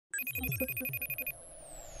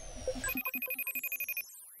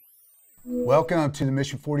Welcome to the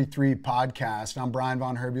Mission 43 Podcast. I'm Brian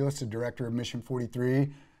Von Herbulis, the director of Mission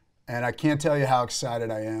 43, and I can't tell you how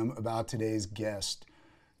excited I am about today's guest.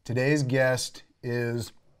 Today's guest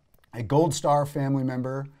is a Gold Star family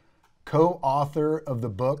member, co-author of the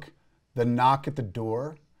book, The Knock at the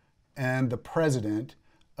Door, and the president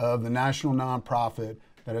of the national nonprofit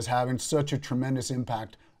that is having such a tremendous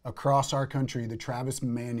impact across our country, the Travis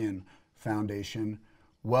Manion Foundation.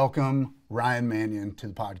 Welcome, Ryan Manion, to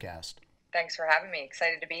the podcast. Thanks for having me.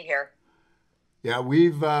 Excited to be here. Yeah,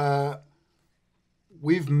 we've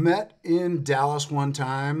met in Dallas one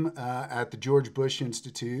time at the George Bush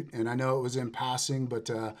Institute, and I know it was in passing, but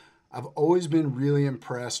I've always been really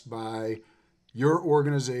impressed by your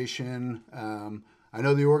organization. I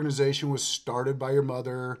know the organization was started by your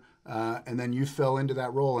mother, and then you fell into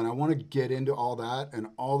that role, and I want to get into all that and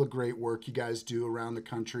all the great work you guys do around the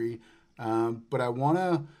country, but I want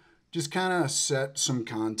to just kind of set some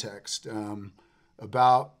context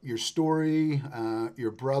about your story,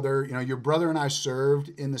 your brother. You know, your brother and I served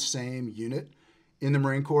in the same unit in the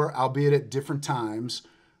Marine Corps, albeit at different times,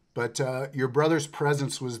 but your brother's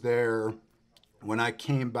presence was there when I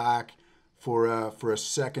came back for a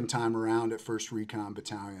second time around at 1st Recon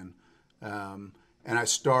Battalion. And I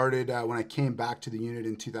started, when I came back to the unit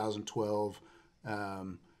in 2012,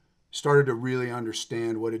 started to really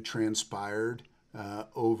understand what had transpired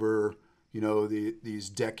over, these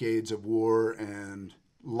decades of war and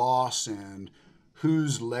loss, and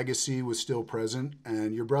whose legacy was still present.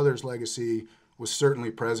 And your brother's legacy was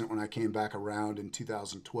certainly present when I came back around in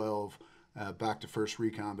 2012, back to 1st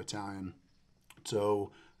Recon Battalion.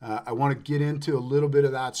 So I want to get into a little bit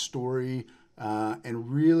of that story and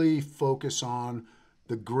really focus on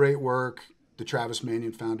the great work the Travis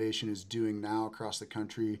Manion Foundation is doing now across the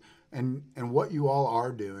country, and what you all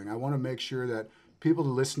are doing. I want to make sure that people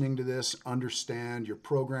listening to this understand your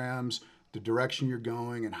programs, the direction you're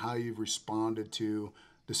going, and how you've responded to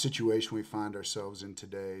the situation we find ourselves in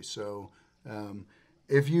today. So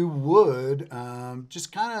if you would,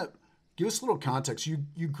 just kind of give us a little context.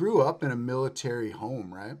 You grew up in a military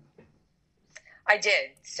home, right? I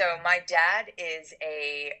did. So my dad is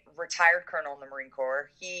a retired colonel in the Marine Corps.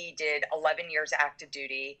 He did 11 years active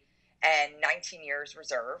duty and 19 years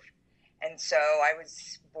reserve. And so I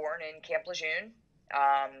was born in Camp Lejeune,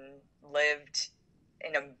 lived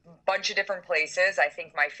in a bunch of different places. I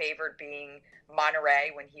think my favorite being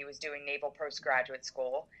Monterey when he was doing Naval Postgraduate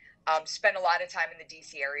School. Spent a lot of time in the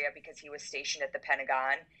D.C. area because he was stationed at the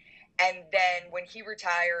Pentagon. And then when he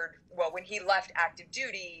left active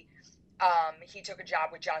duty, he took a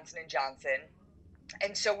job with Johnson & Johnson.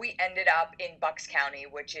 And so we ended up in Bucks County,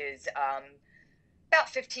 which is about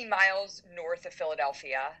 15 miles north of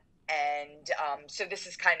Philadelphia. And so this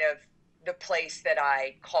is kind of the place that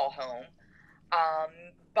I call home.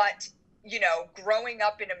 But, growing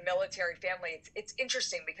up in a military family, it's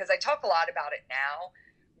interesting because I talk a lot about it now.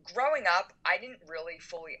 Growing up, I didn't really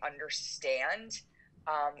fully understand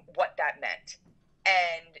what that meant.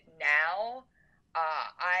 And now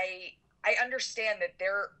I understand that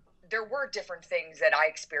there were different things that I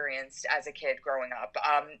experienced as a kid growing up.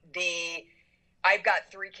 I've got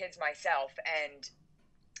 3 kids myself, and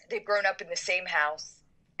they've grown up in the same house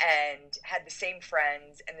and had the same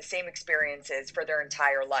friends and the same experiences for their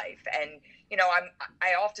entire life. And,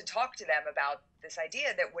 I often talk to them about this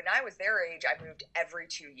idea that when I was their age, I moved every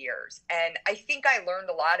 2 years. And I think I learned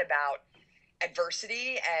a lot about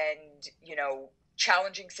adversity and,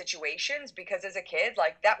 challenging situations, because as a kid,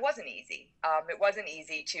 that wasn't easy. It wasn't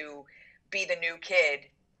easy to be the new kid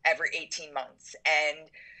every 18 months. And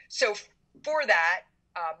so for that,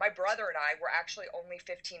 my brother and I were actually only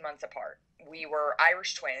 15 months apart. We were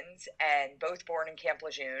Irish twins and both born in Camp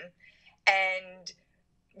Lejeune. And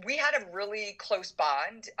we had a really close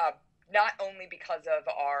bond, not only because of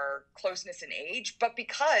our closeness in age, but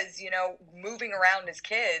because, moving around as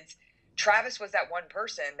kids, Travis was that one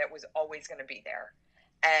person that was always going to be there.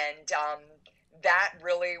 And that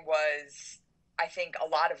really was, I think, a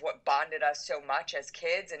lot of what bonded us so much as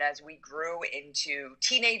kids. And as we grew into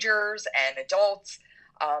teenagers and adults,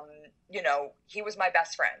 he was my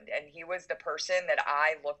best friend, and he was the person that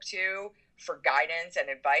I looked to for guidance and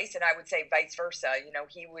advice. And I would say vice versa.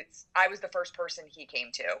 I was the first person he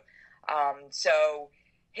came to. So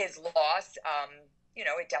his loss,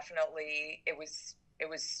 it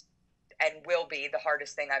was and will be the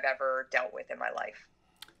hardest thing I've ever dealt with in my life.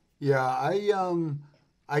 Yeah,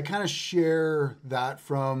 I kind of share that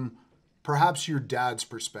from perhaps your dad's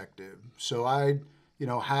perspective. So I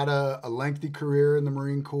had a lengthy career in the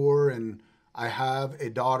Marine Corps, and I have a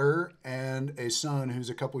daughter and a son who's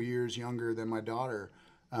a couple years younger than my daughter.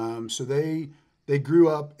 So they grew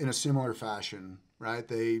up in a similar fashion, right?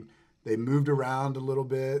 They moved around a little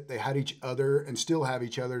bit. They had each other and still have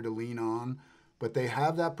each other to lean on, but they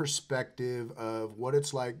have that perspective of what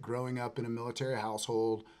it's like growing up in a military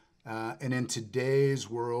household. And in today's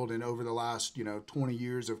world, and over the last 20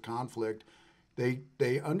 years of conflict,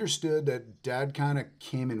 they understood that dad kind of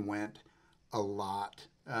came and went a lot,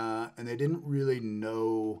 and they didn't really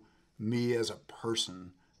know me as a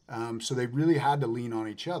person. So they really had to lean on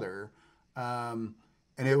each other. And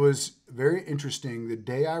it was very interesting. The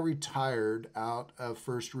day I retired out of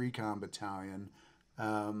 1st Recon Battalion,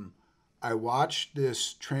 I watched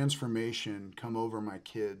this transformation come over my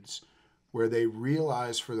kids where they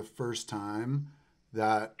realized for the first time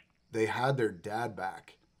that they had their dad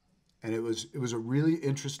back. And it was a really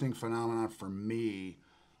interesting phenomenon for me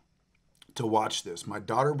to watch this. My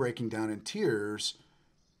daughter breaking down in tears,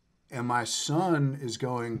 and my son is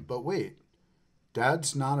going, but wait,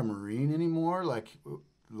 dad's not a Marine anymore? Like,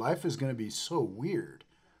 life is going to be so weird.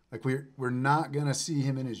 Like, we're not going to see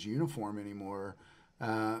him in his uniform anymore.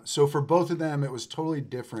 So for both of them, it was totally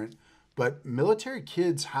different. But military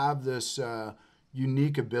kids have this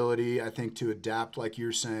unique ability, I think, to adapt, like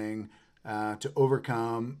you're saying, to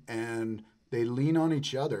overcome, and they lean on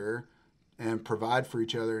each other and provide for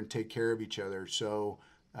each other and take care of each other. So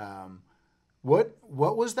what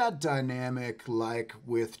was that dynamic like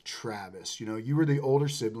with Travis? You were the older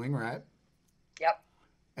sibling, right? Yep.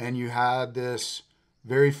 And you had this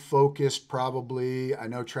very focused, probably, I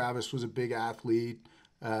know Travis was a big athlete,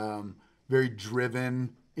 very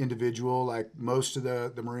driven individual, like most of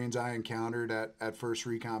the Marines I encountered at 1st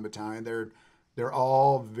Recon Battalion. They're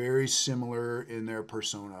all very similar in their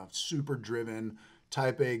persona, super driven,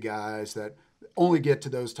 type A guys that only get to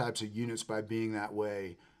those types of units by being that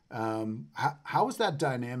way. How was that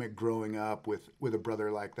dynamic growing up with a brother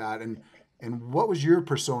like that? And what was your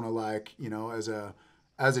persona like,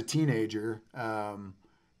 as a teenager,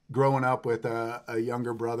 growing up with a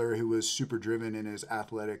younger brother who was super driven in his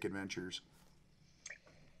athletic adventures?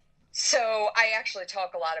 So I actually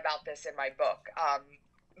talk a lot about this in my book.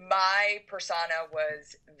 My persona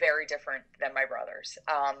was very different than my brother's.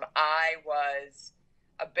 I was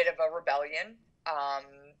a bit of a rebellion.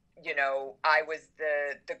 I was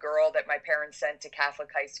the girl that my parents sent to Catholic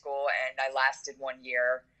high school, and I lasted 1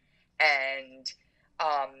 year. And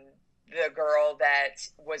the girl that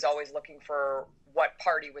was always looking for what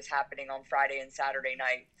party was happening on Friday and Saturday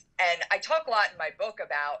nights. And I talk a lot in my book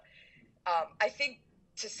about, I think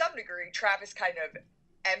to some degree, Travis kind of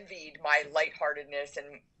envied my lightheartedness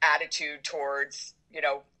and attitude towards,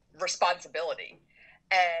 responsibility.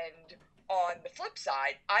 And on the flip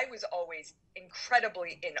side, I was always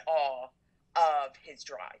incredibly in awe of his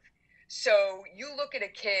drive. So you look at a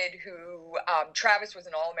kid who, Travis was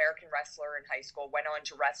an All-American wrestler in high school, went on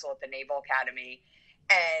to wrestle at the Naval Academy,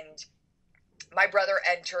 and my brother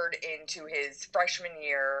entered into his freshman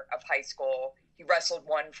year of high school. He wrestled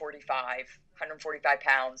 145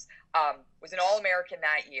 pounds, was an All-American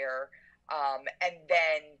that year, and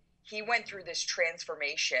then he went through this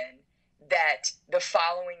transformation that the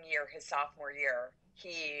following year, his sophomore year,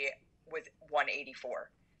 he was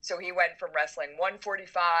 184. So he went from wrestling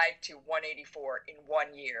 145 to 184 in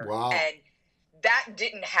 1 year. Wow. And that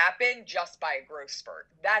didn't happen just by a growth spurt.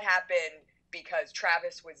 That happened because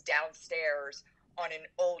Travis was downstairs on an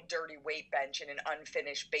old dirty weight bench in an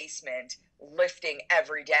unfinished basement, lifting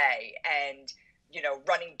every day and,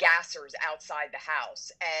 running gassers outside the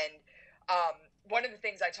house. And one of the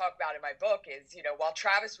things I talk about in my book is, while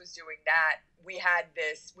Travis was doing that, we had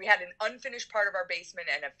an unfinished part of our basement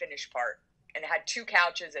and a finished part, and it had 2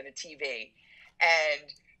 couches and a TV.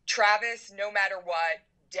 And Travis, no matter what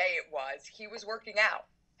day it was, he was working out.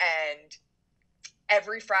 And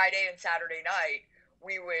every Friday and Saturday night,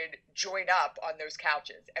 we would join up on those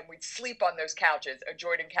couches, and we'd sleep on those couches,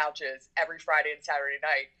 adjoining couches, every Friday and Saturday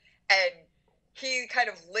night. And he kind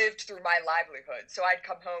of lived through my livelihood. So I'd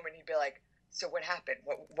come home and he'd be like, so what happened?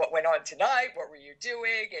 What went on tonight? What were you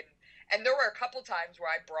doing? And there were a couple times where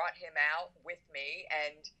I brought him out with me,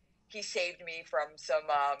 and he saved me from some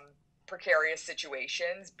precarious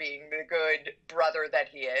situations, being the good brother that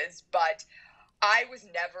he is. But I was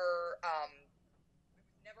never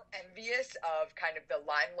envious of kind of the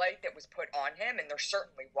limelight that was put on him, and there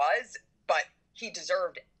certainly was, but he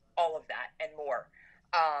deserved all of that and more.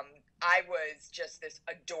 I was just this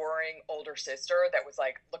adoring older sister that was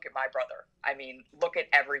like, look at my brother. I mean, look at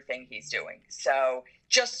everything he's doing. So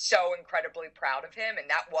just so incredibly proud of him. And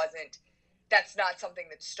that's not something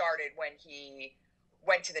that started when he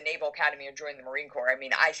went to the Naval Academy or joined the Marine Corps. I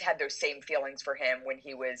mean, I had those same feelings for him when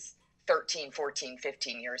he was 13, 14,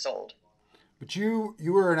 15 years old. But you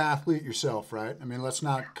were an athlete yourself, right? I mean, let's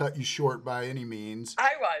not cut you short by any means.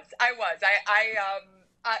 I was.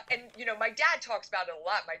 And you know, my dad talks about it a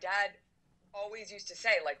lot. My dad always used to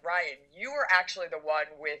say, like, Ryan, you were actually the one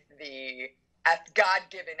with the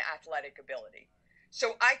God-given athletic ability.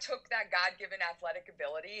 So I took that God-given athletic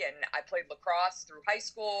ability and I played lacrosse through high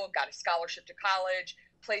school, got a scholarship to college,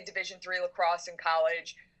 played Division III lacrosse in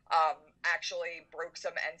college, actually broke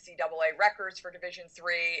some NCAA records for Division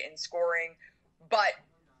III in scoring, but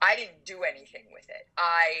I didn't do anything with it.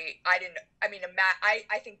 I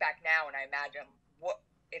think back now and I imagine what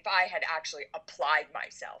if I had actually applied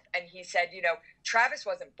myself. And he said, you know, Travis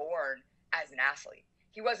wasn't born as an athlete.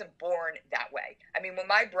 He wasn't born that way. I mean, when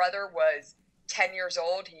my brother was 10 years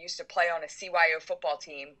old, he used to play on a CYO football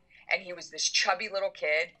team, and he was this chubby little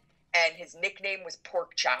kid, and his nickname was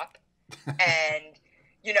Pork Chop. And,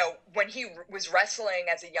 you know, when he was wrestling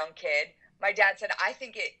as a young kid, my dad said, I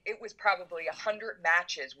think it was probably 100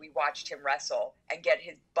 matches we watched him wrestle and get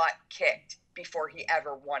his butt kicked before he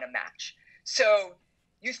ever won a match. So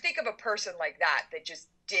you think of a person like that just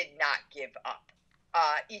did not give up.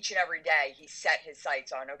 Each and every day he set his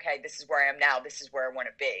sights on, okay, this is where I am now. This is where I want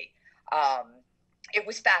to be. It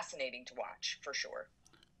was fascinating to watch, for sure.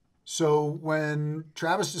 So when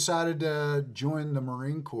Travis decided to join the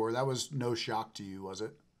Marine Corps, that was no shock to you, was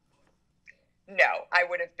it? No, I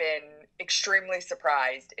would have been extremely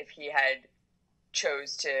surprised if he had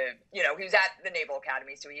chose to, you know, he was at the Naval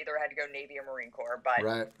Academy, so he either had to go Navy or Marine Corps, but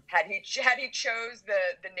right. had he chose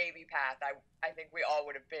the Navy path, I think we all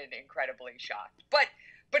would have been incredibly shocked. But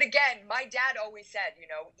again, my dad always said, you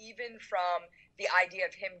know, even from the idea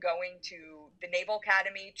of him going to the Naval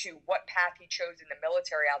Academy to what path he chose in the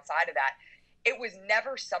military outside of that, it was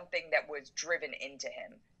never something that was driven into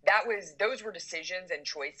him. Those were decisions and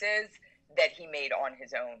choices that he made on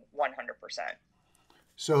his own 100%.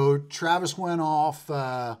 So Travis went off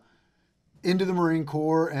into the Marine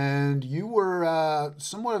Corps, and you were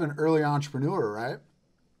somewhat of an early entrepreneur, right?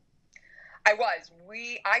 I was.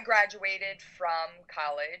 I graduated from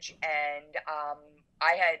college, and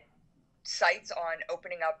I had sights on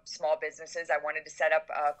opening up small businesses. I wanted to set up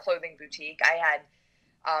a clothing boutique. I had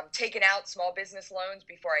taken out small business loans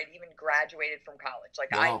before I'd even graduated from college.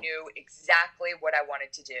 Like, wow. I knew exactly what I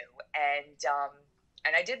wanted to do,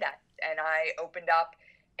 and I did that. And I opened up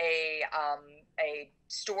a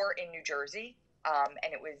store in New Jersey,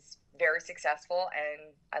 and it was very successful,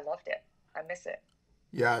 and I loved it. I miss it.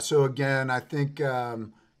 Yeah. So again, I think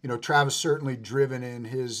you know, Travis certainly driven in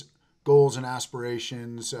his goals and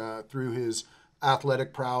aspirations through his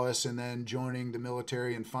athletic prowess, and then joining the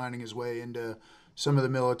military and finding his way into some of the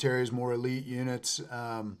military's more elite units.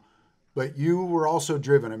 But you were also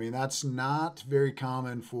driven. I mean, that's not very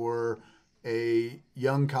common for a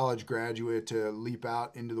young college graduate to leap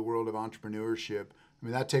out into the world of entrepreneurship. I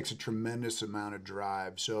mean, that takes a tremendous amount of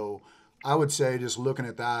drive. So I would say, just looking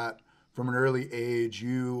at that from an early age,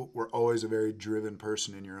 you were always a very driven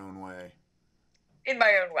person in your own way. In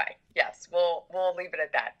my own way, yes. We'll leave it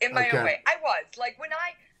at that. In my own way, I was like, when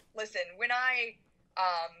I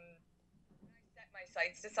set my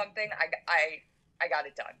sights to something, I got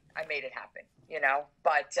it done. I made it happen, you know.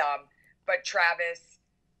 But Travis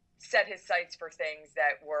set his sights for things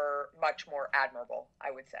that were much more admirable,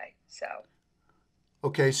 I would say. So.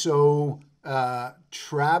 Okay, so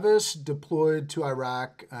Travis deployed to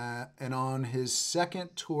Iraq, and on his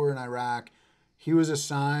second tour in Iraq, he was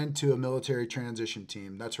assigned to a military transition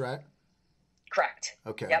team. That's right? Correct.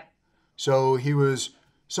 Okay. Yep. So he was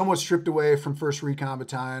somewhat stripped away from 1st Recon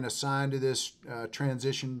Battalion, assigned to this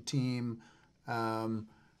transition team,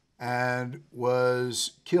 and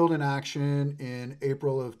was killed in action in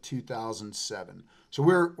April of 2007. So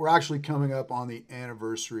we're actually coming up on the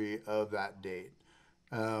anniversary of that date.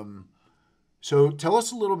 So tell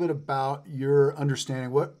us a little bit about your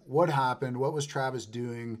understanding. What happened? What was Travis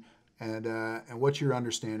doing? And what's your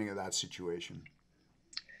understanding of that situation?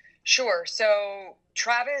 Sure. So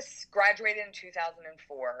Travis graduated in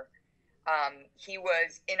 2004. He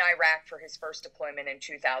was in Iraq for his first deployment in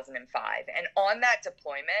 2005. And on that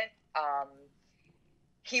deployment,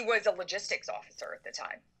 he was a logistics officer at the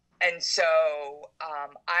time. And so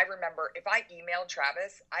I remember if I emailed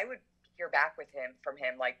Travis, I would hear back from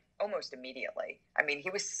him like almost immediately. I mean, he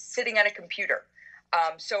was sitting at a computer.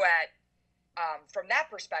 From that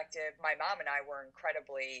perspective, my mom and I were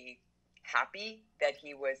incredibly happy that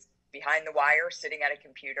he was behind the wire, sitting at a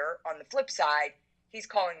computer. On the flip side, he's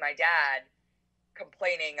calling my dad,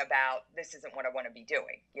 complaining about, this isn't what I want to be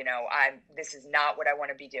doing. You know, this is not what I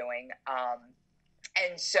want to be doing.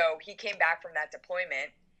 And so he came back from that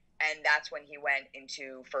deployment, and that's when he went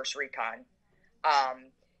into First Recon.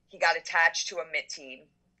 He got attached to a MIT team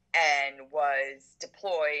and was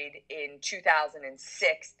deployed in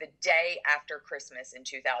 2006, the day after Christmas in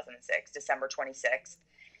 2006, December 26th.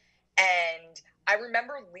 And I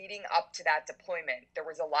remember leading up to that deployment, there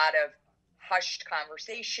was a lot of hushed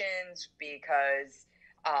conversations because,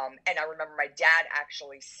 and I remember my dad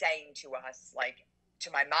actually saying to us, like,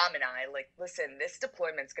 to my mom and I, like, listen, this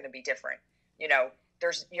deployment's going to be different. You know,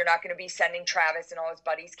 you're not going to be sending Travis and all his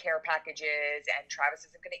buddies care packages, and Travis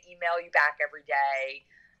isn't going to email you back every day.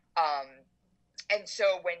 And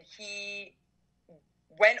so when he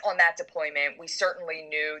went on that deployment, we certainly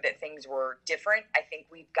knew that things were different. I think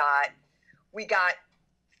we got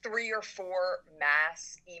 3 or 4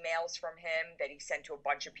 mass emails from him that he sent to a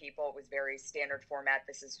bunch of people. It was very standard format.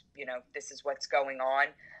 This is what's going on.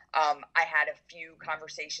 I had a few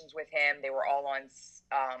conversations with him. They were all on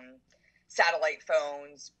satellite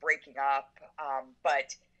phones, breaking up.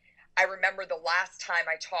 But I remember the last time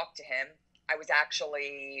I talked to him, I was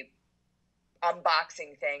actually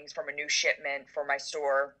unboxing things from a new shipment for my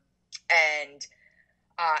store. And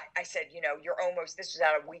I said, you know, this was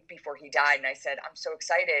about a week before he died. And I said, I'm so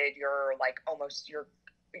excited. You're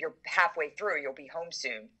halfway through. You'll be home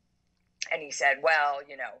soon. And he said, well,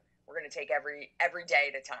 you know, we're going to take every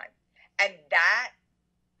day at a time. And that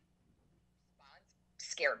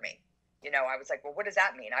scared me. You know, I was like, well, what does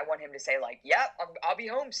that mean? I want him to say, like, yep, I'll be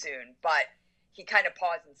home soon. But he kind of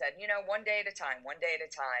paused and said, you know, one day at a time.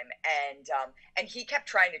 And he kept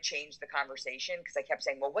trying to change the conversation because I kept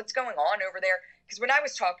saying, well, what's going on over there? Because when I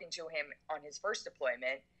was talking to him on his first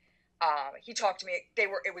deployment, he talked to me,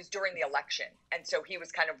 it was during the election. And so he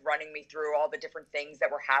was kind of running me through all the different things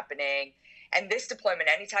that were happening. And this deployment,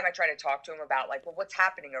 anytime I try to talk to him about, like, well, what's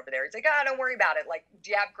happening over there? He's like, don't worry about it. Like,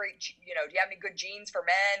 do you have any good genes for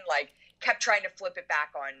men? Like, kept trying to flip it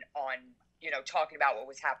back on, talking about what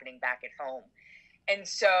was happening back at home. And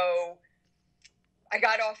so I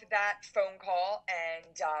got off of that phone call,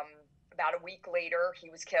 and about a week later, he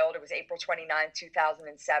was killed. It was April 29th,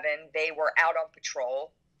 2007. They were out on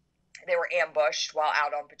patrol. They were ambushed while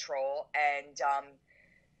out on patrol. And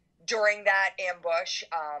during that ambush,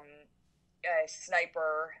 a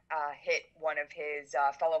sniper hit one of his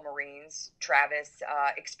fellow Marines. Travis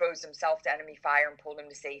exposed himself to enemy fire and pulled him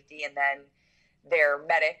to safety. And then their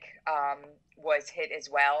medic was hit as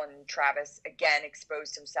well. And Travis, again,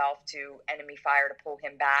 exposed himself to enemy fire to pull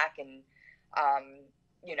him back. And,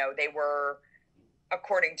 they were,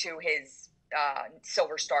 according to his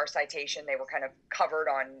Silver Star citation, they were kind of covered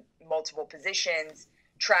on multiple positions.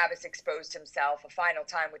 Travis exposed himself a final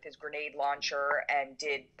time with his grenade launcher and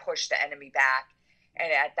did push the enemy back.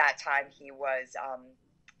 And at that time, he was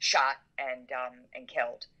shot and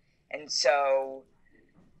killed. And so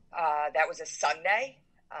that was a Sunday.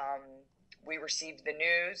 We received the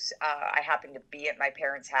news. I happened to be at my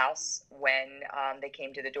parents' house when they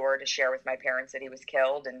came to the door to share with my parents that he was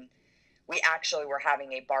killed. And we actually were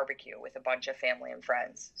having a barbecue with a bunch of family and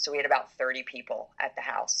friends. So we had about 30 people at the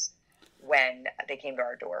house when they came to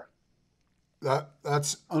our door.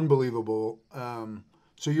 That's unbelievable.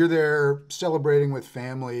 So you're there celebrating with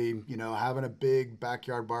family, having a big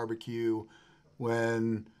backyard barbecue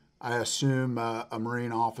when I assume a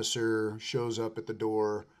Marine officer shows up at the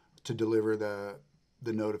door to deliver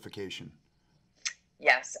the notification.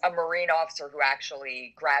 Yes, a Marine officer who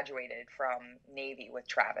actually graduated from Navy with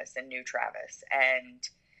Travis and knew Travis. And,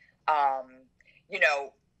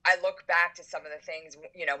 I look back to some of the things,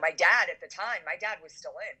 my dad at the time, my dad was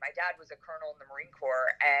still in. My dad was a colonel in the Marine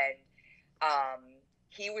Corps, and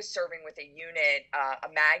he was serving with a unit, a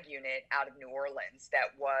MAG unit out of New Orleans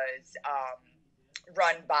that was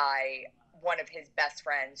run by one of his best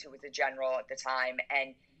friends who was a general at the time.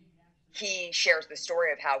 And he shares the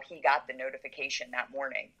story of how he got the notification that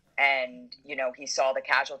morning. And, he saw the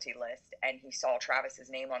casualty list, and he saw Travis's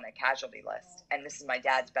name on the casualty list. And this is my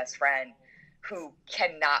dad's best friend, who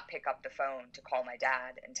cannot pick up the phone to call my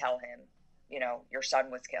dad and tell him, your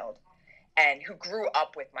son was killed, and who grew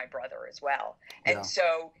up with my brother as well. And Yeah.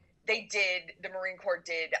 so the Marine Corps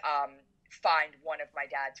did find one of my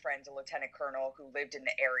dad's friends, a lieutenant colonel who lived in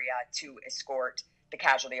the area, to escort the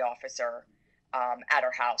casualty officer at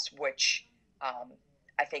our house, which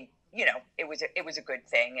I think, it was a good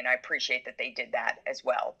thing. And I appreciate that they did that as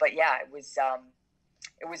well. But yeah, it was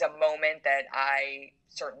a moment that I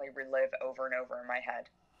certainly relive over and over in my head.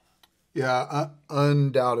 Yeah,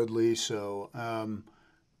 undoubtedly so.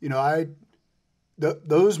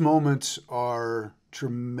 Those moments are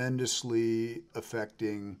tremendously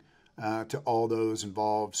affecting to all those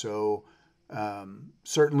involved. So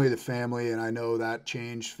certainly the family, and I know that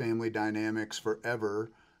changed family dynamics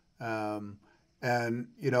forever. Um, and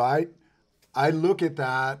I look at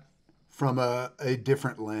that from a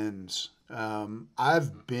different lens.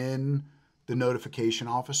 I've been the notification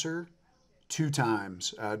officer 2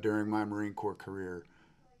 times during my Marine Corps career,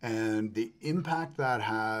 and the impact that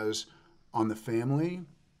has on the family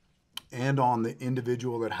and on the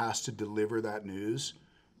individual that has to deliver that news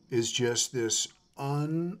is just this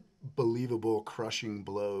unbelievable crushing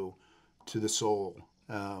blow to the soul.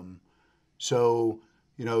 So,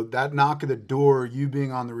 that knock at the door, you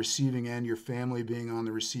being on the receiving end, your family being on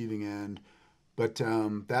the receiving end, but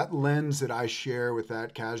that lens that I share with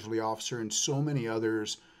that casualty officer and so many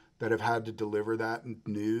others that have had to deliver that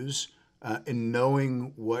news, and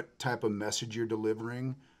knowing what type of message you're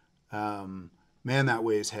delivering, man, that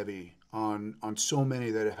weighs heavy on so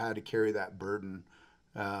many that have had to carry that burden.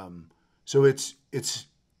 So it's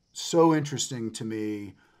so interesting to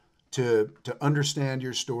me to understand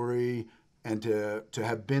your story and to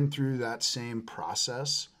have been through that same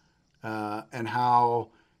process, and how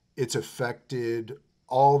it's affected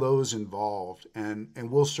all those involved. And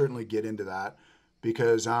we'll certainly get into that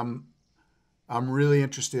because I'm really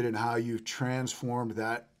interested in how you've transformed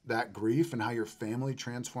that grief and how your family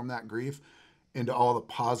transformed that grief into all the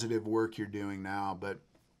positive work you're doing now. But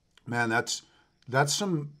man, that's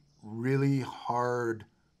some really hard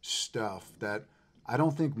stuff that I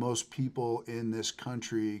don't think most people in this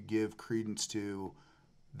country give credence to,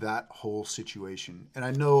 that whole situation. And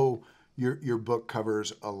I know your book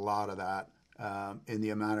covers a lot of that, in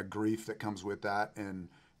the amount of grief that comes with that, and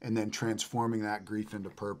then transforming that grief into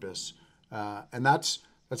purpose. And that's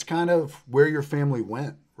kind of where your family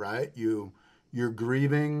went, right? You're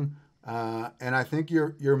grieving, and I think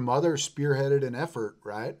your mother spearheaded an effort,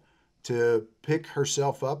 right, to pick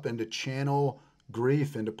herself up and to channel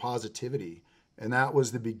grief into positivity. And that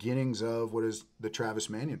was the beginnings of what is the Travis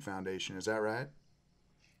Manion Foundation. Is that right?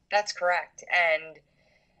 That's correct. And,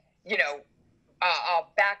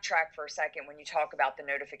 I'll backtrack for a second when you talk about the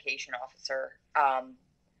notification officer.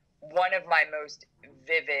 One of my most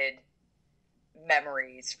vivid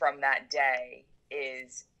memories from that day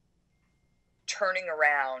is turning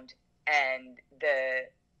around and the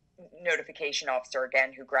notification officer,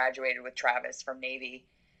 again, who graduated with Travis from Navy,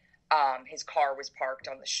 his car was parked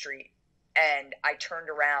on the street. And I turned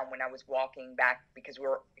around when I was walking back because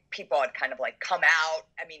people had kind of like come out.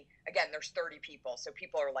 I mean, again, there's 30 people. So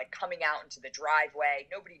people are like coming out into the driveway.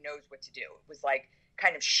 Nobody knows what to do. It was like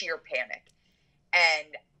kind of sheer panic.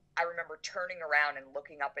 And I remember turning around and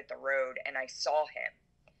looking up at the road, and I saw him,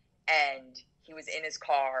 and he was in his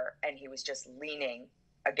car, and he was just leaning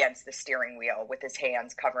against the steering wheel with his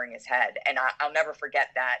hands covering his head. And I'll never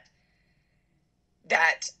forget that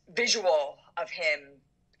visual of him.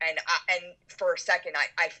 And for a second,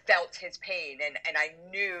 I felt his pain, and I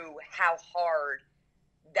knew how hard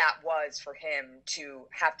that was for him to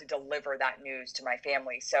have to deliver that news to my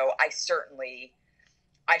family. So I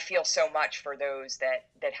feel so much for those that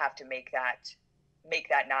have to make that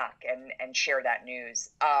knock and share that news.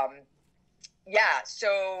 Yeah.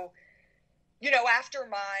 So, after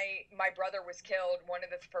my brother was killed, one of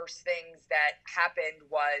the first things that happened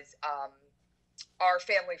was, our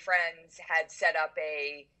family friends had set up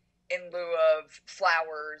in lieu of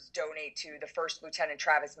flowers, donate to the First Lieutenant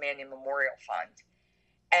Travis Manion Memorial Fund.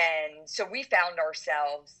 And so we found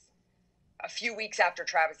ourselves a few weeks after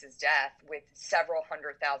Travis's death with several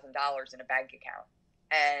 $100,000 in a bank account.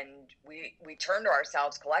 And we turned to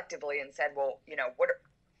ourselves collectively and said, well,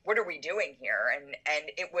 what are we doing here?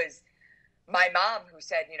 And it was my mom who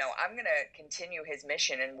said, I'm going to continue his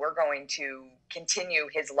mission, and we're going to continue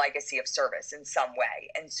his legacy of service in some way.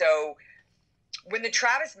 And so when the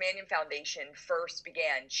Travis Manion Foundation first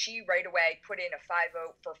began, she right away put in a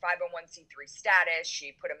 501c3 status.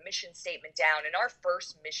 She put a mission statement down, and our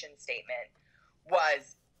first mission statement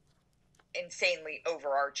was insanely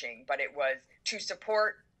overarching, but it was to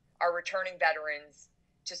support our returning veterans,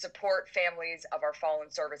 to support families of our fallen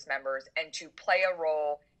service members, and to play a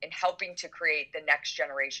role in helping to create the next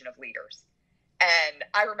generation of leaders. And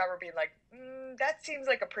I remember being like, that seems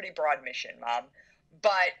like a pretty broad mission, Mom.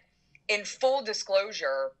 But in full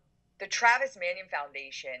disclosure, the Travis Manion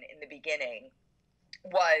Foundation in the beginning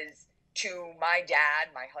was, to my dad,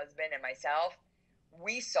 my husband, and myself,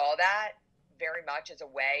 we saw that very much as a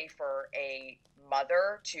way for a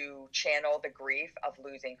mother to channel the grief of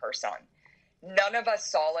losing her son. None of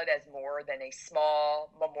us saw it as more than a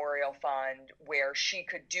small memorial fund where she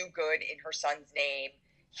could do good in her son's name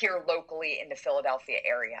here locally in the Philadelphia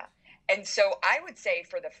area. And so I would say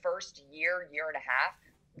for the first year and a half,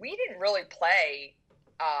 we didn't really play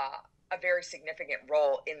a very significant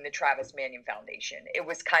role in the Travis Manion Foundation. It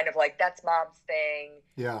was kind of like, that's mom's thing.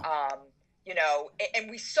 Yeah. You know, and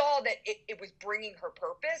we saw that it was bringing her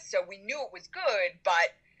purpose. So we knew it was good,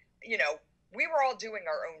 but, you know, we were all doing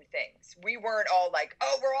our own things. We weren't all like,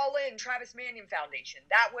 oh, we're all in Travis Manion Foundation.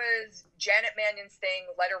 That was Janet Manion's thing.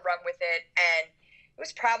 Let her run with it. And it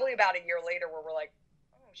was probably about a year later where we're like,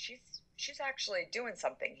 oh, she's actually doing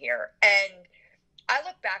something here. And I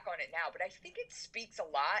look back on it now, but I think it speaks a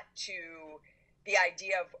lot to the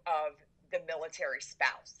idea of the military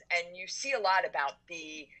spouse. And you see a lot about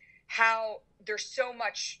how there's so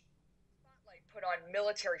much spotlight put on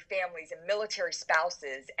military families and military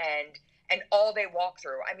spouses and all they walk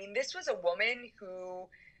through. I mean, this was a woman who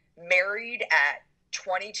married at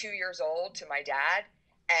 22 years old to my dad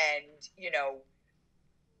and, you know,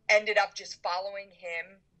 ended up just following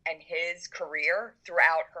him and his career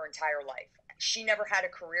throughout her entire life. She never had a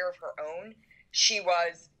career of her own. She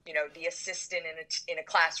was, you know, the assistant in a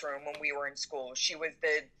classroom when we were in school. She was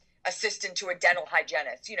the assistant to a dental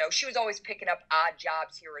hygienist. You know, she was always picking up odd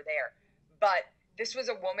jobs here or there. But this was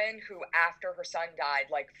a woman who, after her son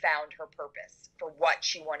died, like found her purpose for what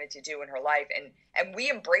she wanted to do in her life. And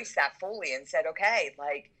we embraced that fully and said, okay,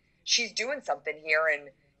 like she's doing something here. And,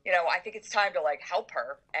 you know, I think it's time to like help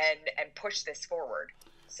her and push this forward.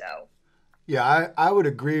 So. Yeah, I would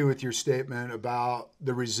agree with your statement about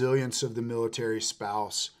the resilience of the military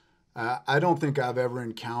spouse. I don't think I've ever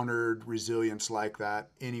encountered resilience like that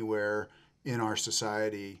anywhere in our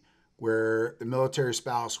society, where the military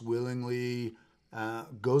spouse willingly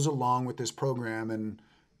goes along with this program,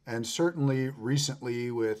 and certainly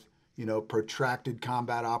recently with, you know, protracted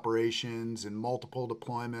combat operations and multiple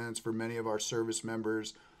deployments for many of our service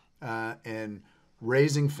members, and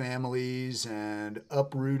raising families and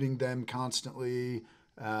uprooting them constantly,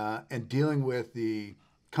 and dealing with the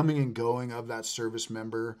coming and going of that service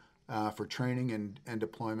member for training and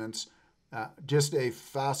deployments. Just a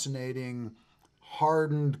fascinating,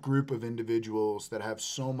 hardened group of individuals that have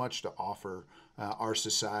so much to offer our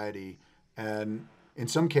society, and in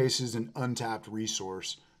some cases an untapped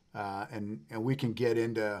resource. And we can get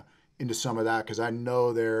into some of that because I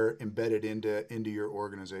know they're embedded into your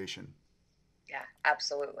organization. Yeah,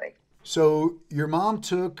 absolutely. So your mom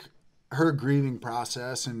took her grieving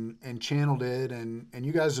process and channeled it, and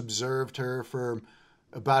you guys observed her for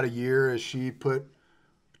about a year as she put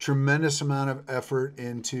tremendous amount of effort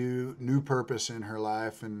into new purpose in her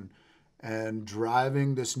life and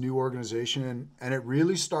driving this new organization, and it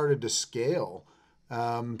really started to scale.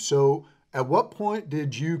 So at what point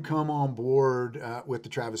did you come on board with the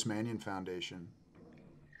Travis Manion Foundation?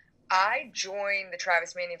 I joined the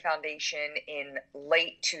Travis Manion Foundation in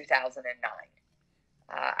late 2009.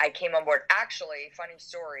 I came on board. Actually, funny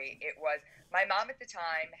story, it was my mom at the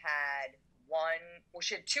time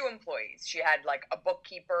she had two employees. She had like a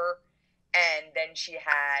bookkeeper, and then she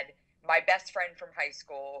had my best friend from high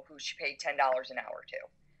school who she paid $10 an hour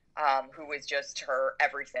to, who was just her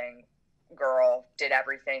everything girl, did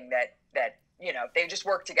everything that, you know, they just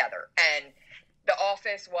worked together. And the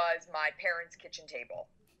office was my parents' kitchen table.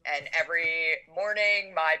 And every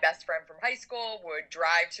morning, my best friend from high school would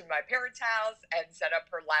drive to my parents' house and set up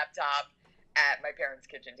her laptop at my parents'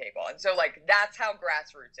 kitchen table. And so, like, that's how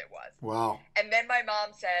grassroots it was. Wow. And then my mom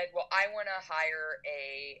said, well, I want to hire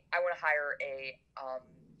a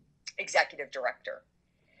executive director.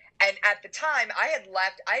 And at the time, I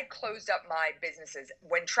had closed up my businesses.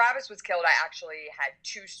 When Travis was killed, I actually had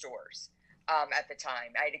 2 stores at the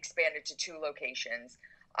time. I had expanded to 2 locations.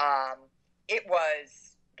 It was,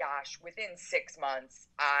 within 6 months,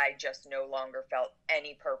 I just no longer felt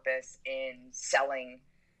any purpose in selling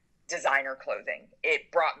designer clothing.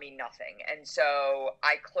 It brought me nothing. And so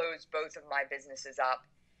I closed both of my businesses up,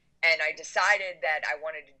 and I decided that I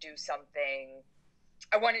wanted to do something.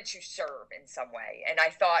 I wanted to serve in some way. And I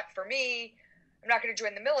thought, for me, I'm not going to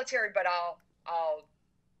join the military, but I'll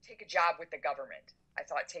take a job with the government. I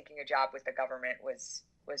thought taking a job with the government was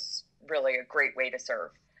really a great way to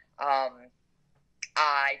serve.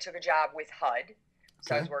 I took a job with HUD.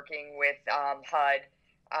 So I was working with HUD.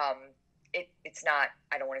 It's not,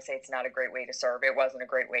 I don't want to say it's not a great way to serve. It wasn't a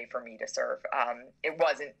great way for me to serve.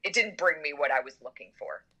 It didn't bring me what I was looking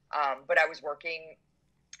for. But I was working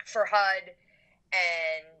for HUD,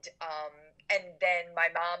 and then my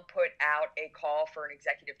mom put out a call for an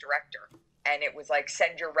executive director, and it was like,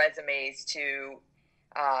 send your resumes to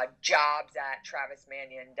jobs at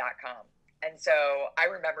travismanion.com. And so I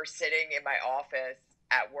remember sitting in my office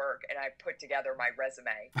at work, and I put together my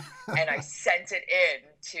resume and I sent it in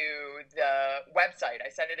to the website. I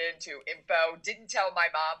sent it in to info, didn't tell my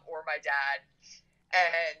mom or my dad.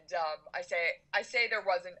 And I say there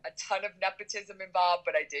wasn't a ton of nepotism involved,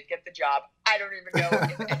 but I did get the job. I don't even know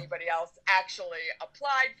if anybody else actually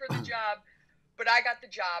applied for the job, but I got the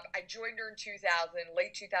job. I joined her in 2000,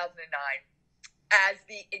 late 2009, as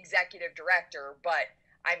the executive director. But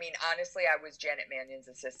I mean, honestly, I was Janet Manion's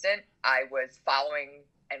assistant. I was following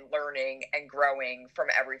and learning and growing from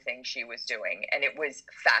everything she was doing. And it was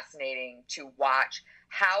fascinating to watch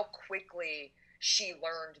how quickly she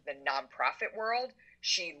learned the nonprofit world.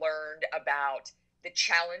 She learned about the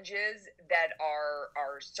challenges that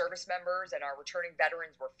our service members and our returning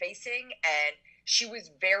veterans were facing. And she was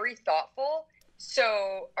very thoughtful.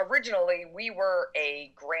 So originally, we were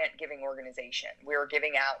a grant-giving organization. We were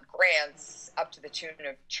giving out grants up to the tune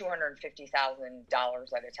of $250,000 at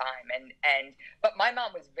a time. But my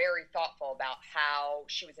mom was very thoughtful about how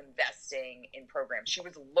she was investing in programs. She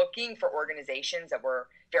was looking for organizations that were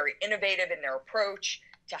very innovative in their approach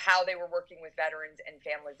to how they were working with veterans and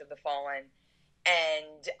families of the fallen.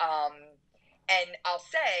 And I'll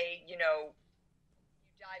say, you know,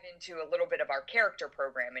 dive into a little bit of our character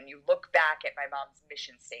program and you look back at my mom's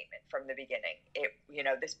mission statement from the beginning.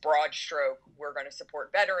 This broad stroke, we're going to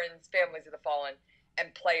support veterans, families of the fallen,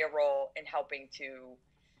 and play a role in helping to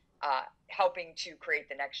create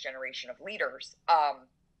the next generation of leaders.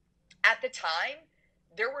 At the time,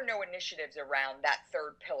 there were no initiatives around that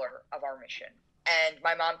third pillar of our mission. And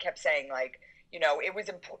my mom kept saying, like, you know,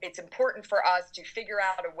 it's important for us to figure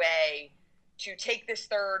out a way to take this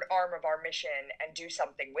third arm of our mission and do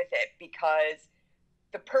something with it, because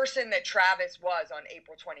the person that Travis was on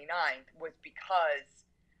April 29th was because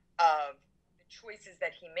of the choices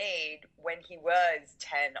that he made when he was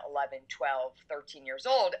 10, 11, 12, 13 years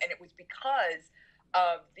old. And it was because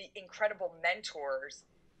of the incredible mentors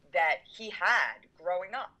that he had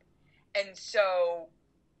growing up. And so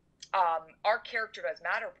our Character Does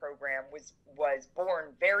Matter program was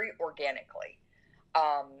born very organically.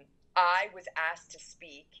 I was asked to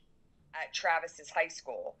speak at Travis's high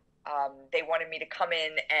school. They wanted me to come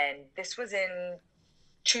in, and this was in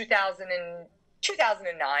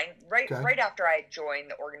 2009, right after I had joined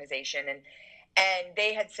the organization. And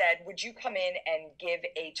they had said, would you come in and give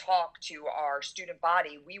a talk to our student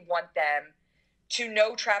body? We want them to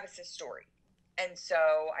know Travis's story. And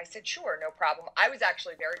so I said, sure, no problem. I was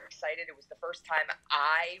actually very excited. It was the first time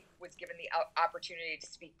I was given the opportunity to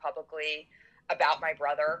speak publicly about my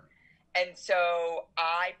brother. And so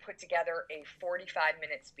I put together a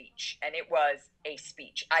 45-minute speech, and it was a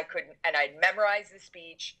speech. I'd memorized the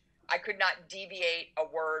speech. I could not deviate a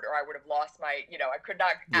word, or I would have lost I could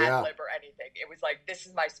not ad-lib or anything. It was like, this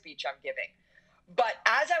is my speech I'm giving. But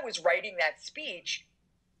as I was writing that speech,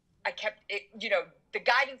 I kept it, the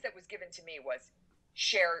guidance that was given to me was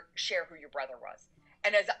share who your brother was.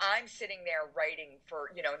 And as I'm sitting there writing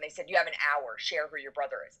and they said, you have an hour, share who your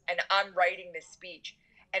brother is. And I'm writing this speech,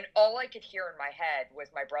 and all I could hear in my head was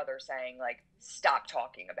my brother saying, like, stop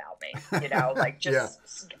talking about me,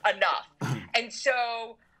 enough. And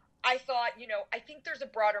so I thought, I think there's a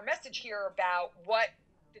broader message here about what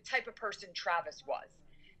the type of person Travis was.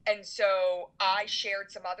 And so I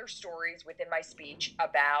shared some other stories within my speech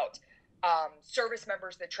about service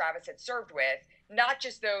members that Travis had served with, not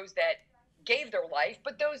just those that gave their life,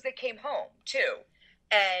 but those that came home too.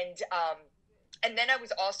 And then I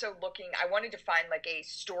was also I wanted to find like a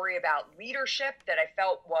story about leadership that I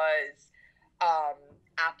felt was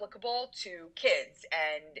applicable to kids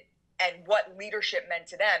and what leadership meant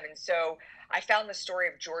to them. And so I found the story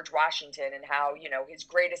of George Washington and how, his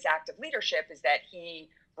greatest act of leadership is that he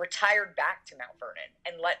retired back to Mount Vernon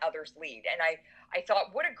and let others lead. And I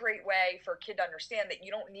thought, what a great way for a kid to understand that you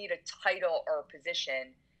don't need a title or a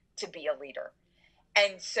position to be a leader.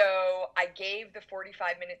 And so I gave the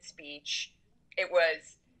 45-minute speech.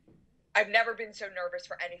 I've never been so nervous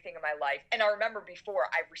for anything in my life. And I remember before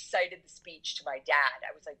I recited the speech to my dad.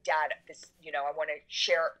 I was like, Dad, I want to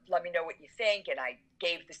share, let me know what you think. And I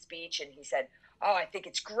gave the speech, and he said, oh, I think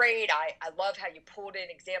it's great. I love how you pulled in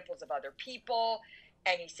examples of other people.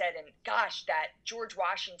 And he said, and gosh, that George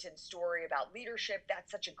Washington story about leadership, that's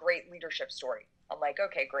such a great leadership story. I'm like,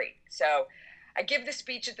 okay, great. So I give the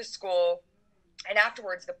speech at the school, and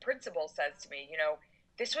afterwards the principal says to me,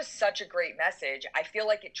 this was such a great message. I feel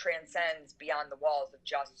like it transcends beyond the walls of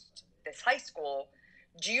just this high school.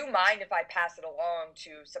 Do you mind if I pass it along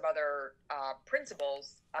to some other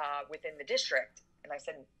principals within the district? And I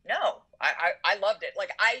said, no, I loved it.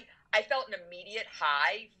 Like I felt an immediate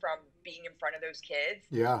high from being in front of those kids.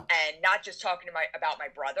 Yeah. And not just talking about my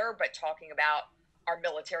brother, but talking about our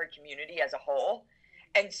military community as a whole.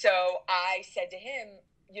 And so I said to him,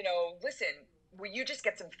 listen, will you just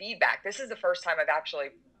get some feedback? This is the first time I've actually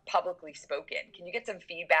publicly spoken. Can you get some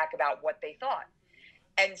feedback about what they thought?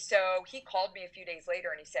 And so he called me a few days later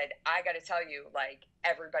and he said, I got to tell you, like,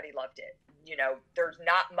 everybody loved it. You know, there's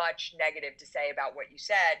not much negative to say about what you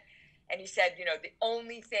said. And he said, you know, the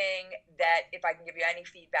only thing that, if I can give you any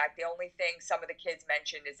feedback, the only thing some of the kids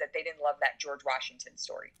mentioned is that they didn't love that George Washington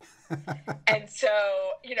story. And so,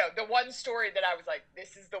 you know, the one story that I was like,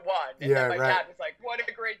 this is the one. And then my dad was like, what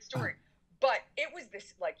a great story. But it was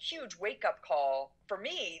this like huge wake up call for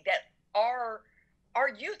me that our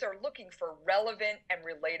youth are looking for relevant and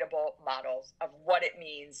relatable models of what it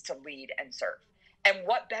means to lead and serve. And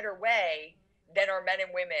what better way than our men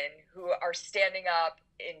and women who are standing up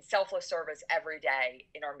in selfless service every day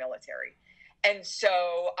in our military. And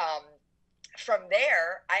so from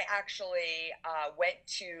there, I actually went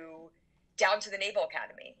down to the Naval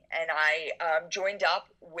Academy, and I joined up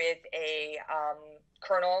with a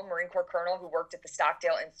Marine Corps colonel who worked at the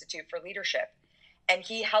Stockdale Institute for Leadership. And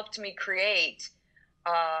he helped me create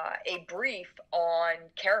a brief on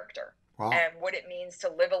character. Wow. And what it means to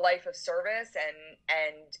live a life of service.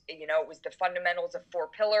 And you know, it was the fundamentals of 4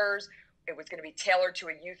 pillars. It was going to be tailored to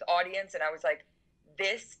a youth audience. And I was like,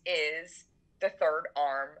 this is the third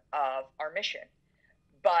arm of our mission.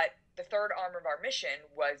 But the third arm of our mission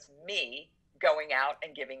was me going out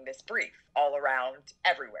and giving this brief all around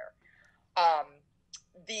everywhere.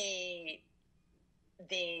 The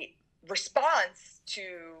response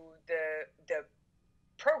to the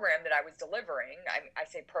program that I was delivering, I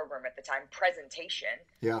say program at the time, presentation,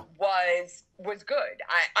 was good.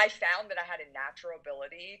 I found that I had a natural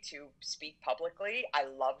ability to speak publicly. I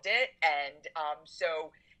loved it. And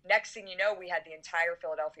so next thing you know, we had the entire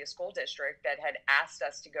Philadelphia school district that had asked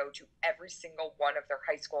us to go to every single one of their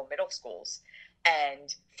high school and middle schools,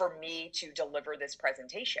 and for me to deliver this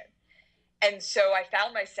presentation. And so I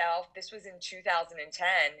found myself, this was in 2010,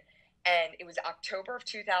 and it was October of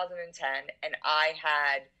 2010, and I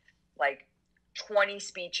had like 20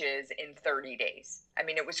 speeches in 30 days. I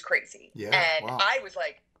mean, it was crazy. Yeah, and wow. I was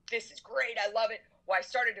like, this is great. I love it. Well, I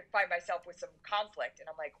started to find myself with some conflict, and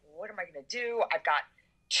I'm like, what am I going to do? I've got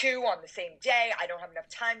 2 on the same day. I don't have enough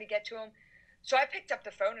time to get to them. So I picked up the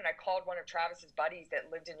phone and I called one of Travis's buddies that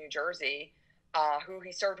lived in New Jersey, who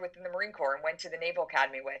he served with in the Marine Corps and went to the Naval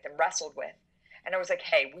Academy with and wrestled with. And I was like,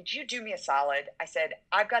 hey, would you do me a solid? I said,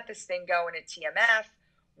 I've got this thing going at TMF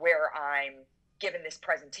where I'm giving this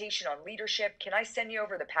presentation on leadership. Can I send you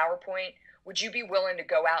over the PowerPoint? Would you be willing to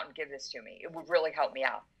go out and give this to me? It would really help me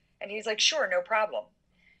out. And he's like, sure, no problem.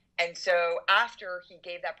 And so after he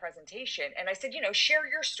gave that presentation, and I said, you know, share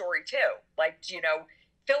your story too. Like, you know,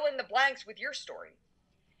 fill in the blanks with your story.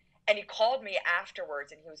 And he called me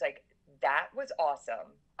afterwards and he was like, that was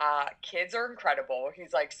awesome. Kids are incredible.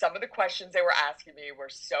 He's like, some of the questions they were asking me were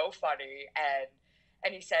so funny.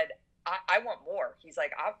 And he said, I want more. He's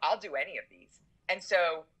like, I'll do any of these. And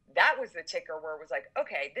so that was the ticker where it was like,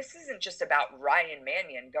 okay, this isn't just about Ryan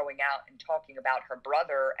Manion going out and talking about her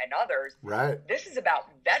brother and others. Right. This is about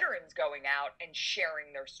veterans going out and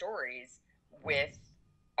sharing their stories with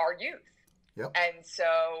our youth. Yep. And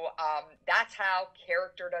so that's how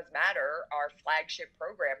Character Does Matter, our flagship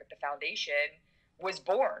program at the foundation, was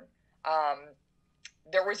born.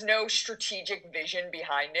 There was no strategic vision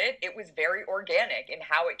behind it. It was very organic in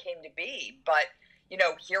how it came to be. But, you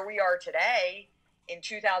know, here we are today in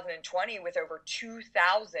 2020 with over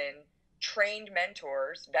 2,000 trained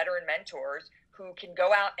mentors, veteran mentors, who can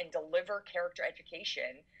go out and deliver character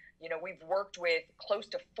education. You know, we've worked with close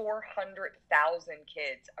to 400,000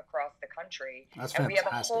 kids across the country. That's fantastic. And we have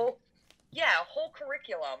a whole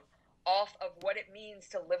curriculum off of what it means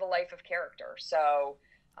to live a life of character. So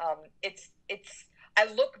I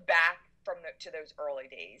look back to those early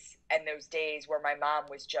days and those days where my mom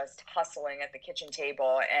was just hustling at the kitchen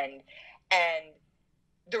table, and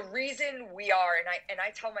the reason we are, and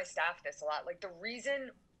I tell my staff this a lot, like the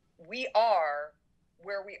reason we are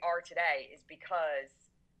where we are today is because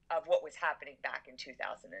of what was happening back in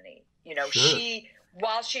 2008. You know, sure.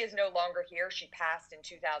 While she is no longer here, she passed in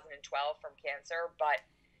 2012 from cancer, but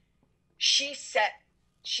she set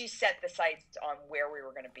the sights on where we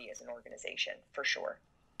were going to be as an organization, for sure.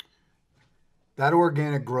 That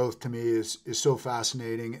organic growth to me is so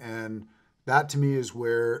fascinating, and that to me is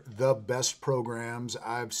where the best programs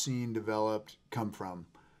I've seen developed come from.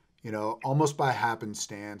 You know, almost by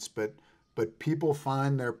happenstance, but people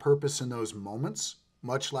find their purpose in those moments,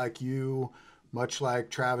 much like you, much like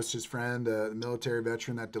Travis's friend, the military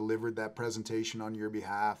veteran that delivered that presentation on your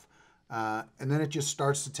behalf. And then it just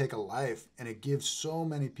starts to take a life, and it gives so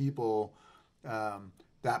many people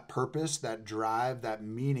that purpose, that drive, that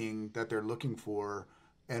meaning that they're looking for.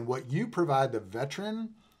 And what you provide the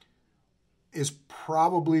veteran is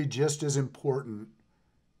probably just as important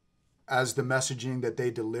as the messaging that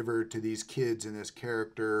they deliver to these kids in this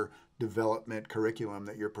character development curriculum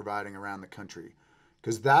that you're providing around the country.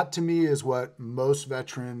 Because that to me is what most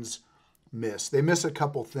veterans miss. They miss a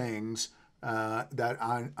couple things that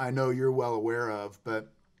I know you're well aware of, but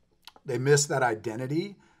they miss that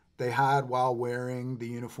identity they had while wearing the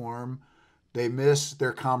uniform. They miss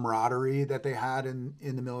their camaraderie that they had in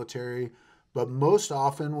the military. But most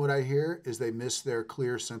often what I hear is they miss their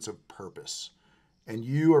clear sense of purpose. And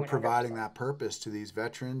you are 100%. providing that purpose to these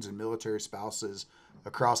veterans and military spouses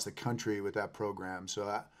across the country with that program.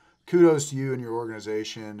 So kudos to you and your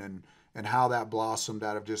organization and how that blossomed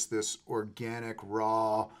out of just this organic,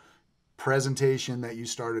 raw presentation that you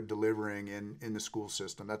started delivering in the school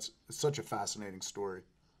system. That's such a fascinating story.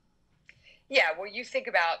 Yeah, well, you think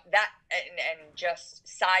about that, and just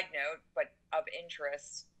side note, but of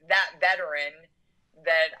interest, that veteran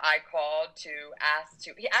that I called to ask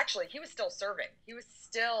to, he was still serving. He was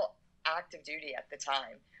still active duty at the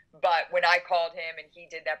time. But when I called him and he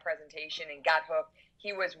did that presentation and got hooked,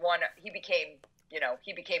 he became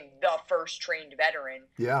the first trained veteran.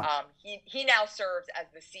 Yeah. He now serves as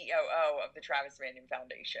the COO of the Travis Manion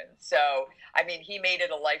Foundation. So, I mean, he made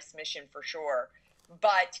it a life's mission for sure.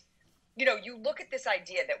 But, you look at this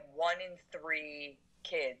idea that 1 in 3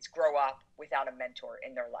 kids grow up without a mentor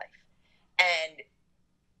in their life. And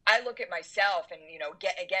I look at myself and,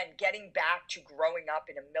 getting back to growing up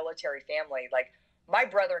in a military family, like my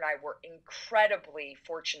brother and I were incredibly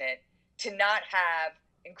fortunate to not have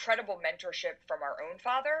incredible mentorship from our own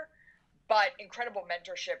father, but incredible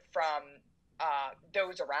mentorship from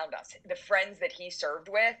those around us. The friends that he served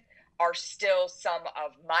with are still some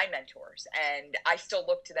of my mentors, and I still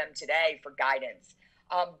look to them today for guidance.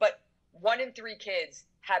 But 1 in 3 kids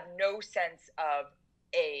have no sense of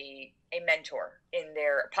a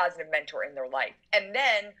positive mentor in their life. And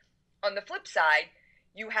then on the flip side,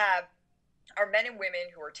 you have our men and women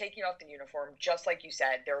who are taking off the uniform, just like you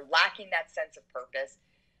said. They're lacking that sense of purpose.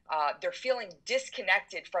 They're feeling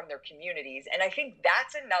disconnected from their communities. And I think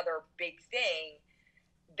that's another big thing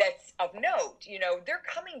that's of note. They're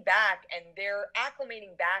coming back and they're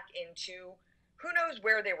acclimating back into who knows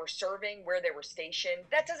where they were serving, where they were stationed.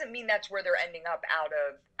 That doesn't mean that's where they're ending up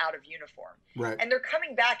out of uniform. Right. And they're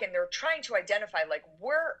coming back and they're trying to identify, like,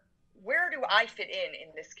 where do I fit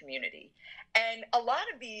in this community? And a lot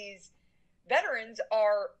of these veterans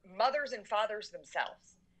are mothers and fathers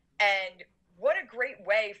themselves. And what a great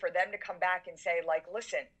way for them to come back and say, like,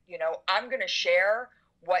 listen, I'm going to share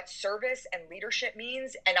what service and leadership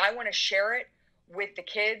means, and I want to share it with the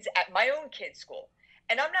kids at my own kids' school.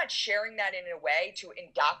 And I'm not sharing that in a way to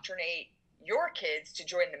indoctrinate your kids to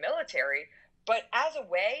join the military, but as a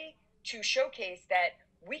way to showcase that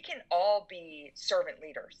we can all be servant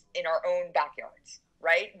leaders in our own backyards,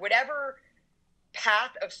 right? Whatever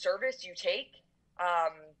path of service you take,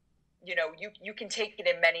 you can take it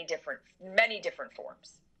in many different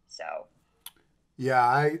forms. So.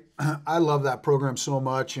 Yeah, I love that program so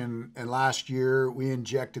much. And last year we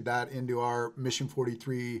injected that into our Mission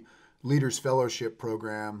 43 Leaders Fellowship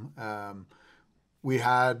program. We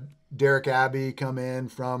had Derek Abbey come in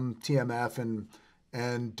from TMF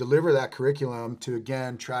and deliver that curriculum to,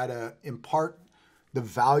 again, try to impart the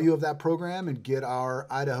value of that program and get our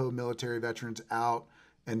Idaho military veterans out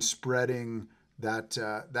and spreading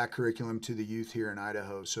that curriculum to the youth here in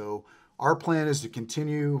Idaho. So our plan is to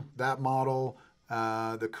continue that model.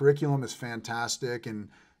 The curriculum is fantastic, and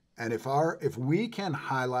if we can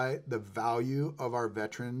highlight the value of our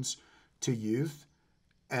veterans to youth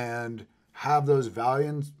and have those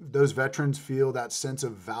veterans feel that sense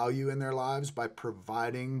of value in their lives by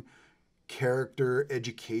providing character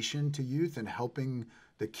education to youth and helping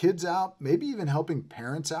the kids out, maybe even helping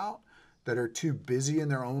parents out that are too busy in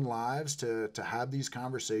their own lives to have these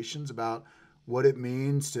conversations about what it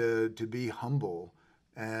means to be humble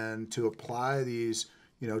and to apply these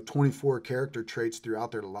 24 character traits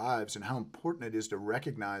throughout their lives and how important it is to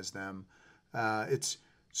recognize them. It's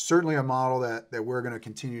certainly a model that we're going to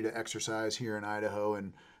continue to exercise here in Idaho.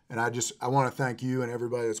 And I want to thank you and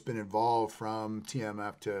everybody that's been involved from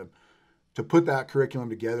TMF to put that curriculum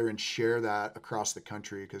together and share that across the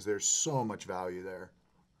country, because there's so much value there.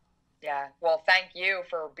 Yeah. Well, thank you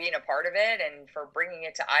for being a part of it and for bringing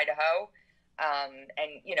it to Idaho.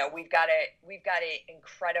 And we've got an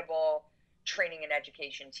incredible training and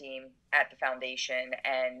education team at the foundation,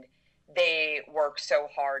 and they work so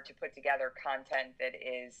hard to put together content that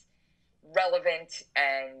is relevant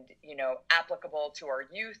and applicable to our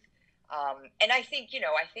youth. And I think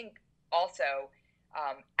also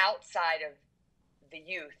outside of the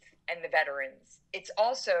youth and the veterans,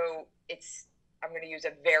 I'm going to use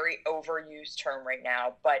a very overused term right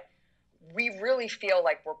now, but we really feel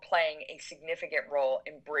like we're playing a significant role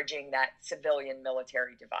in bridging that civilian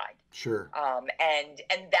military divide. Sure. And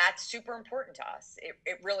that's super important to us.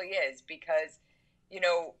 It really is, because,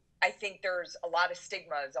 I think there's a lot of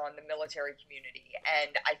stigmas on the military community,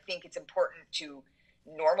 and I think it's important to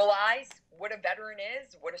normalize what a veteran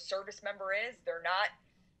is, what a service member is. They're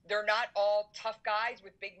not all tough guys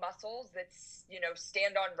with big muscles that,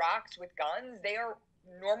 stand on rocks with guns. They are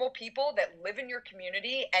normal people that live in your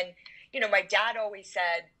community. And, my dad always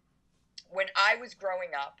said, when I was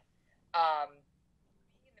growing up, being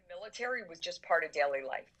in the military was just part of daily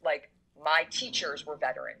life. Like, my teachers were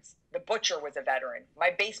veterans. The butcher was a veteran.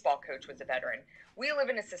 My baseball coach was a veteran. We live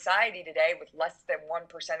in a society today with less than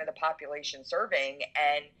 1% of the population serving,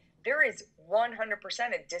 and there is 100%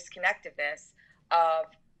 a disconnectedness of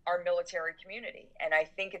our military community. And I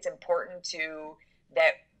think it's important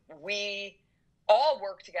that we all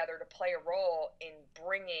work together to play a role in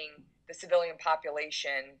bringing the civilian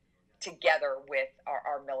population together with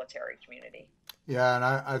our military community. Yeah, and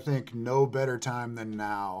I think no better time than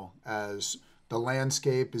now, as the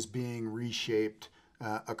landscape is being reshaped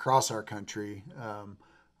across our country.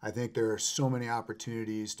 I think there are so many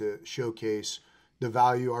opportunities to showcase the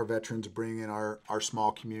value our veterans bring in our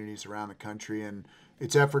small communities around the country, and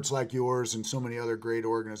it's efforts like yours and so many other great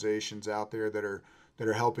organizations out there that are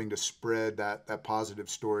helping to spread that positive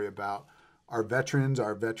story about our veterans,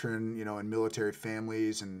 our veteran, and military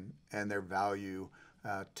families, and their value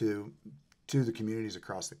to the communities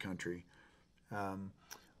across the country.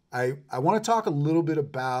 I want to talk a little bit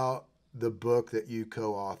about the book that you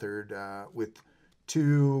co-authored with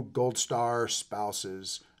two Gold Star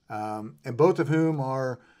spouses, and both of whom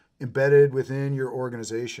are embedded within your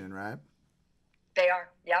organization, right? They are,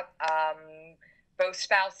 yep. Both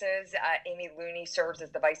spouses, Amy Looney serves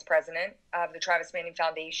as the vice president of the Travis Manion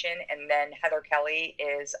Foundation, and then Heather Kelly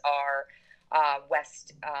is our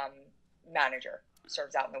West manager,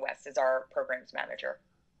 serves out in the West as our programs manager.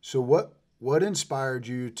 So what inspired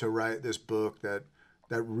you to write this book that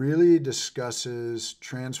really discusses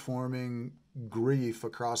transforming grief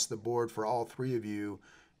across the board for all three of you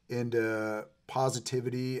into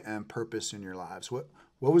positivity and purpose in your lives? What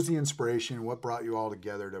was the inspiration? What brought you all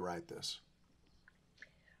together to write this?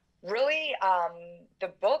 Really,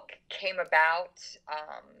 the book came about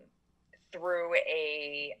through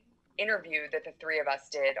a interview that the three of us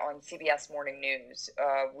did on CBS Morning News.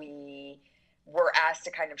 We were asked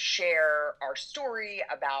to kind of share our story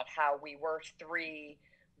about how we were three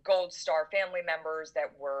Gold Star family members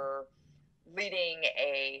that were leading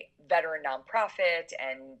a veteran nonprofit,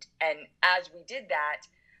 and as we did that,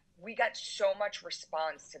 we got so much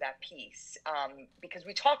response to that piece because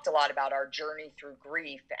we talked a lot about our journey through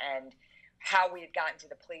grief and how we had gotten to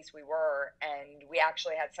the place we were. And we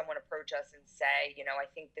actually had someone approach us and say, I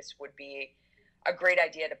think this would be a great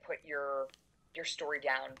idea to put your story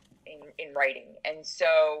down in writing. And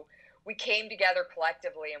so we came together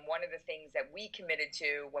collectively. And one of the things that we committed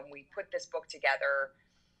to when we put this book together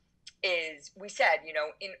is we said,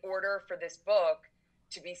 in order for this book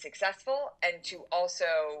to be successful and to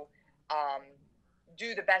also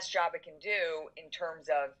do the best job it can do in terms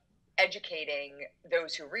of educating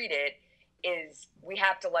those who read it, is we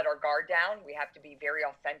have to let our guard down. We have to be very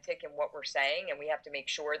authentic in what we're saying, and we have to make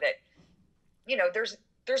sure that,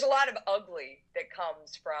 there's a lot of ugly that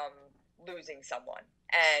comes from losing someone.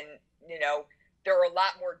 And, there are a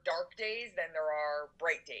lot more dark days than there are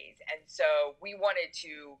bright days. And so we wanted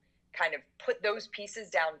to kind of put those pieces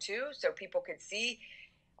down too, so people could see.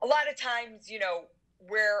 A lot of times,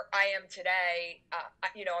 where I am today,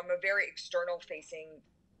 I'm a very external facing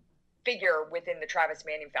figure within the Travis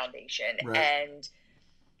Manion Foundation. Right. And,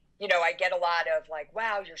 I get a lot of like,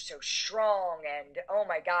 wow, you're so strong. And, oh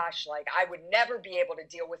my gosh, like I would never be able to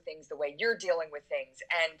deal with things the way you're dealing with things.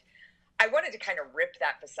 And I wanted to kind of rip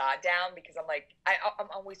that facade down, because I'm like, I'm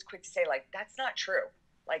always quick to say, like, that's not true.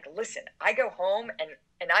 Like, listen, I go home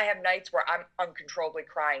and I have nights where I'm uncontrollably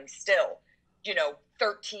crying still,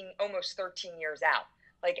 almost 13 years out.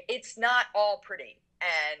 Like, it's not all pretty.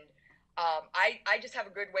 And I just have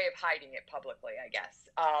a good way of hiding it publicly, I guess.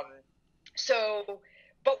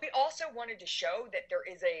 But we also wanted to show that there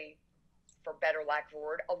is for better lack of a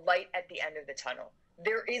word, a light at the end of the tunnel.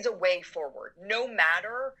 There is a way forward. No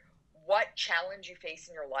matter what challenge you face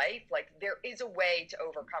in your life, like there is a way to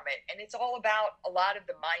overcome it. And it's all about a lot of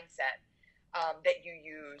the mindset that you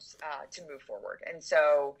use to move forward. And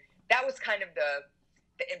so that was kind of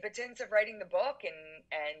the impotence of writing the book.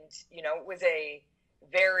 And it was a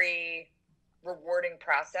very rewarding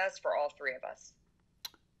process for all three of us.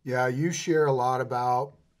 Yeah, you share a lot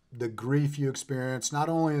about the grief you experienced, not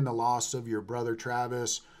only in the loss of your brother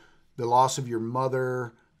Travis, the loss of your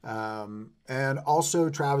mother, and also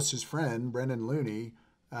Travis's friend Brendan Looney.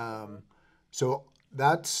 Um, so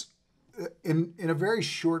that's in a very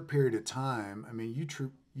short period of time. I mean,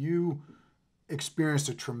 you experienced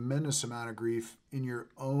a tremendous amount of grief in your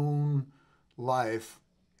own life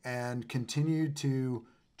and continued to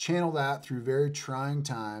channel that through very trying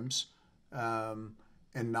times, um,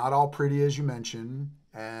 and not all pretty, as you mentioned,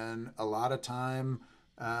 and a lot of time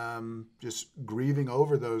just grieving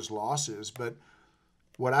over those losses. But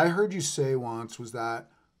what I heard you say once was that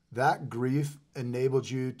that grief enabled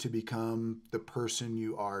you to become the person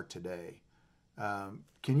you are today.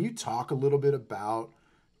 Can you talk a little bit about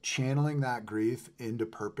channeling that grief into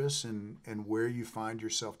purpose and where you find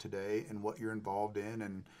yourself today and what you're involved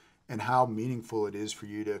in and how meaningful it is for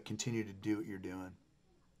you to continue to do what you're doing?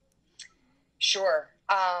 Sure.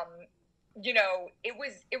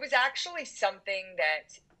 It was actually something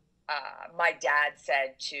that my dad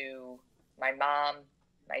said to my mom,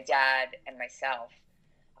 my dad, and myself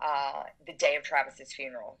the day of Travis's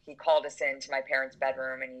funeral. He called us into my parents'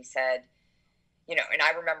 bedroom and he said, and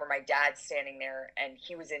I remember my dad standing there and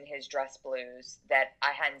he was in his dress blues that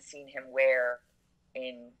I hadn't seen him wear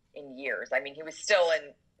in years. I mean, he was still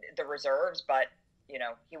in the reserves, but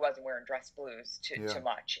he wasn't wearing dress blues too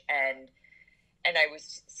much. And I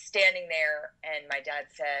was standing there and my dad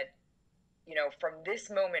said, from this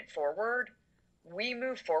moment forward, we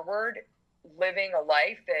move forward living a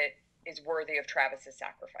life that is worthy of Travis's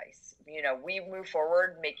sacrifice. We move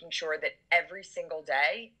forward making sure that every single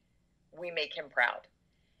day we make him proud.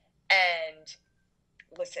 And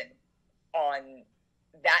listen, on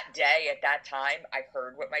that day at that time, I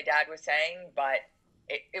heard what my dad was saying, but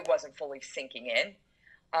it wasn't fully sinking in.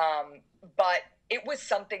 But it was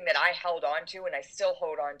something that I held on to and I still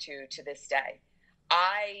hold on to this day.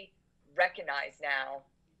 I recognize now,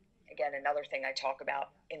 again, another thing I talk about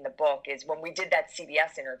in the book is when we did that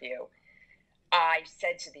CBS interview, I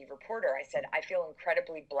said to the reporter, I said, I feel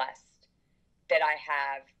incredibly blessed that I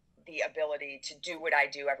have the ability to do what I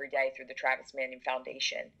do every day through the Travis Manion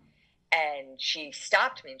Foundation. And she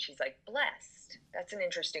stopped me and she's like, blessed. That's an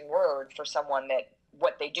interesting word for someone that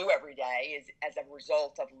what they do every day is as a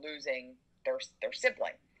result of losing their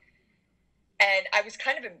sibling. And I was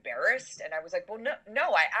kind of embarrassed and I was like, well,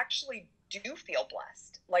 no, I actually do feel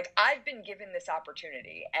blessed. Like I've been given this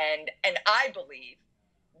opportunity and I believe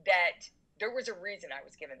that there was a reason I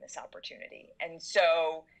was given this opportunity. And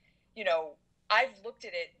so, I've looked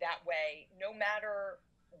at it that way, no matter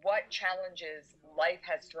what challenges life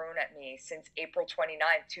has thrown at me since April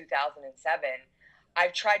 29th, 2007,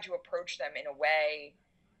 I've tried to approach them in a way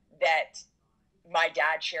that my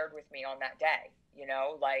dad shared with me on that day.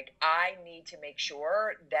 Like I need to make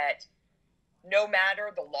sure that no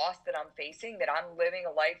matter the loss that I'm facing, that I'm living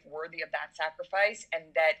a life worthy of that sacrifice and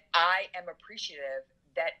that I am appreciative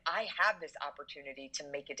that I have this opportunity to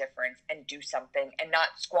make a difference and do something and not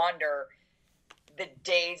squander the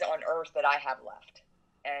days on earth that I have left.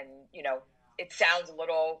 And, it sounds a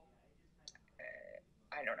little,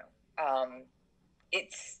 I don't know.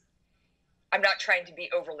 I'm not trying to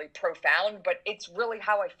be overly profound, but it's really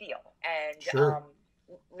how I feel. And Sure.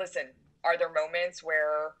 listen, are there moments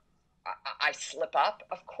where I slip up?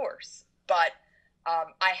 Of course. But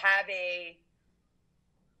I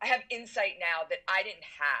have insight now that I didn't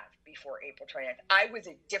have before April 29th. I was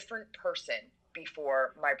a different person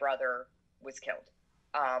before my brother was killed.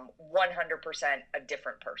 100% a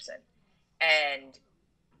different person. And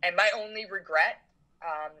my only regret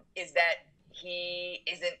is that he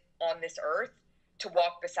isn't on this earth to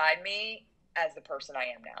walk beside me as the person I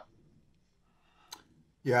am now.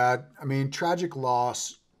 Yeah, I mean, tragic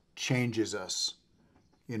loss changes us.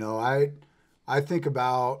 I think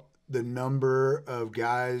about the number of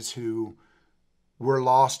guys who were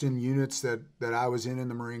lost in units that I was in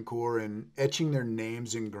the Marine Corps, and etching their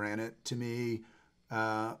names in granite to me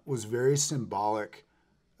was very symbolic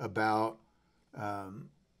about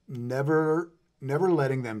never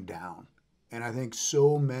letting them down. And I think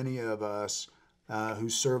so many of us who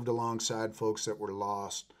served alongside folks that were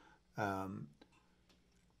lost um,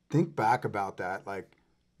 think back about that, like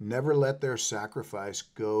never let their sacrifice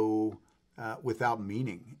go without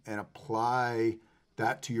meaning, and apply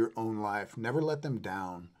that to your own life. Never let them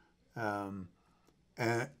down.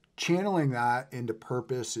 And channeling that into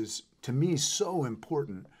purpose is, to me, so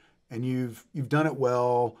important. And you've done it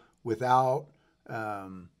well without,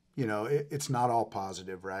 it's not all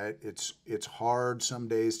positive, right? It's hard some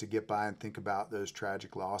days to get by and think about those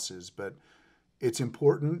tragic losses, but it's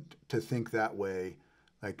important to think that way.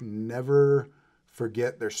 Like never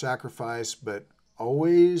forget their sacrifice, but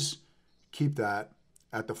always keep that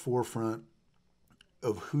at the forefront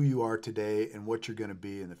of who you are today and what you're going to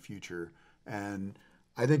be in the future. And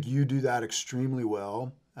I think you do that extremely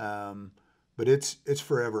well, but it's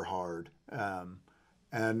forever hard.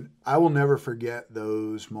 And I will never forget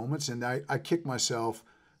those moments. And I kick myself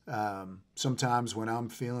sometimes when I'm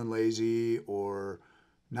feeling lazy or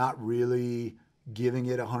not really giving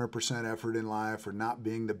it 100% effort in life or not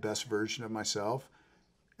being the best version of myself.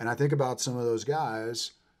 And I think about some of those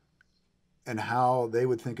guys and how they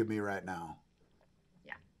would think of me right now.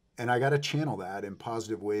 Yeah. And I got to channel that in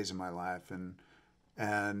positive ways in my life. And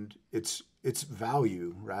it's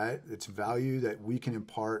value, right? It's value that we can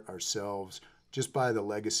impart ourselves just by the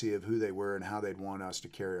legacy of who they were and how they'd want us to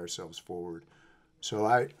carry ourselves forward. So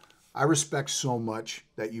I respect so much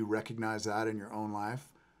that you recognize that in your own life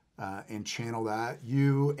and channel that.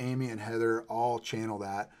 You, Amy, and Heather all channel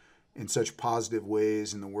that in such positive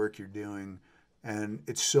ways in the work you're doing. And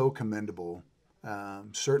it's so commendable.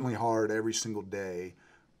 Certainly hard every single day,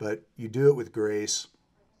 but you do it with grace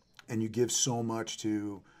and you give so much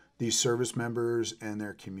to these service members and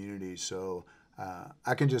their community. So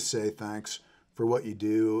I can just say thanks for what you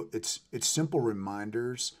do. It's simple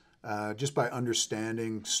reminders, just by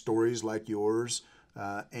understanding stories like yours,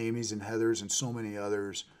 Amy's and Heather's and so many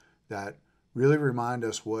others that really remind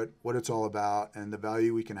us what it's all about and the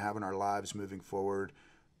value we can have in our lives moving forward,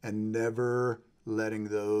 and never letting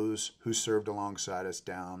those who served alongside us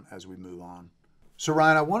down as we move on. So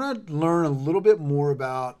Ryan, I want to learn a little bit more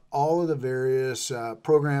about all of the various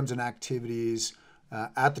programs and activities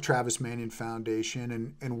at the Travis Manion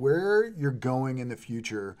Foundation and where you're going in the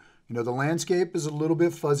future. You know, the landscape is a little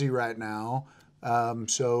bit fuzzy right now.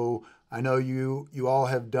 So I know you all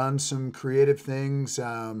have done some creative things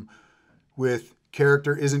with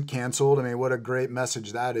Character Isn't Canceled. I mean, what a great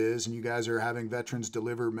message that is. And you guys are having veterans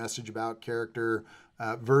deliver a message about character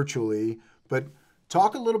virtually. But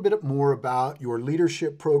talk a little bit more about your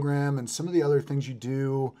leadership program and some of the other things you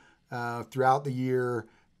do throughout the year,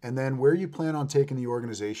 and then where you plan on taking the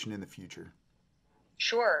organization in the future.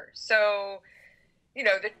 Sure. So, you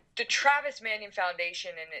know, the Travis Manion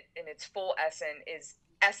Foundation in its full essence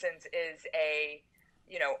is a,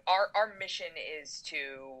 you know, our mission is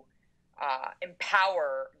to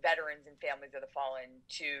empower veterans and families of the fallen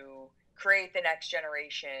to create the next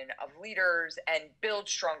generation of leaders and build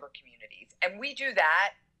stronger communities. And we do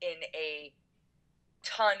that in a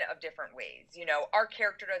ton of different ways. You know, our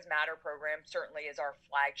Character Does Matter program certainly is our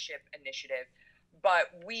flagship initiative,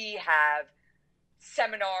 but we have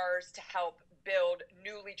seminars to help build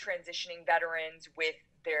newly transitioning veterans with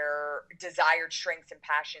their desired strengths and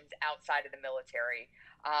passions outside of the military.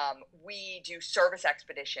 We do service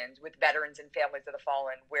expeditions with veterans and families of the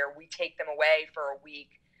fallen, where we take them away for a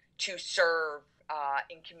week to serve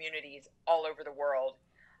in communities all over the world.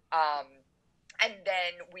 And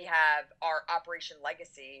then we have our Operation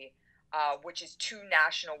Legacy, which is 2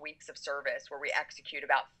 national weeks of service where we execute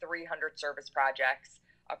about 300 service projects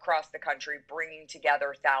across the country, bringing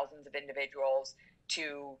together thousands of individuals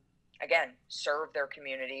to, again, serve their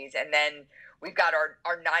communities. And then we've got our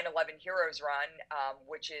 9/11 Heroes Run,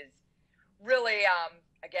 which is really,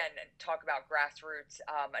 again, talk about grassroots,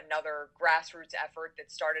 another grassroots effort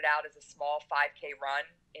that started out as a small 5K run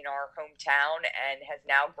in our hometown and has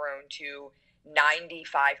now grown to 90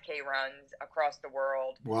 5K runs across the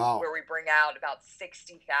world. Wow. Where we bring out about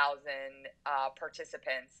 60,000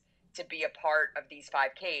 participants to be a part of these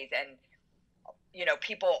 5Ks. And, you know,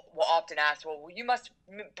 people will often ask, well, you must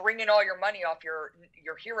bring in all your money off your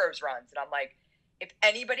heroes runs. And I'm like, if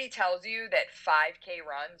anybody tells you that 5K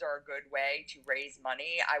runs are a good way to raise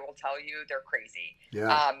money, I will tell you they're crazy.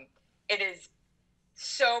 Yeah. It is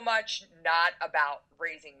so much not about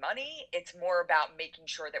raising money. It's more about making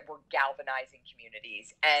sure that we're galvanizing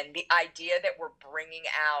communities. And the idea that we're bringing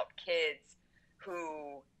out kids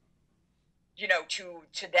who, you know,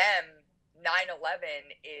 to them,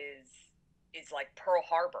 9/11 is like Pearl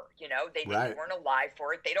Harbor. You know, they weren't alive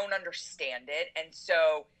for it. They don't understand it. And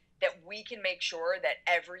so that we can make sure that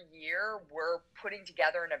every year we're putting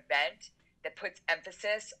together an event that puts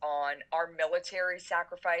emphasis on our military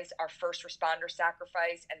sacrifice, our first responder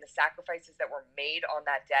sacrifice, and the sacrifices that were made on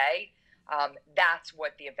that day. That's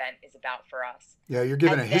what the event is about for us. Yeah, you're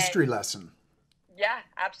giving a history lesson. Yeah,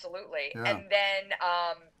 absolutely. Yeah.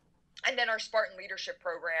 And then our Spartan Leadership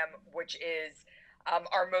Program, which is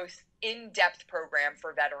our most in-depth program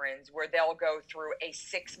for veterans, where they'll go through a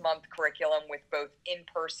 6-month curriculum with both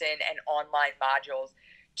in-person and online modules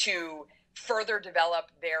to further develop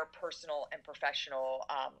their personal and professional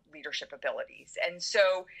leadership abilities. And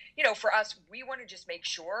so, you know, for us, we want to just make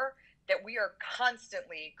sure that we are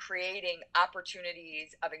constantly creating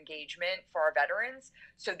opportunities of engagement for our veterans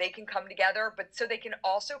so they can come together, but so they can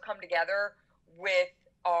also come together with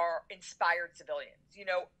our inspired civilians. You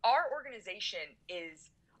know, our organization is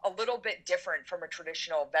a little bit different from a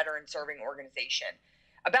traditional veteran serving organization.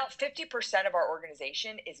 About 50% of our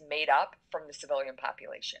organization is made up from the civilian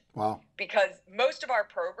population. Wow. Because most of our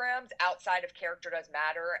programs outside of Character Does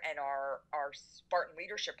Matter and our Spartan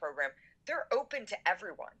Leadership Program, they're open to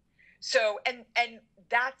everyone. So, and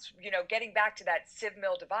that's, you know, getting back to that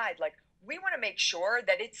civ-mil divide, like we want to make sure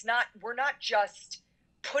that we're not just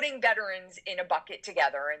putting veterans in a bucket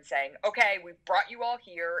together and saying, okay, we've brought you all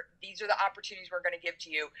here. These are the opportunities we're going to give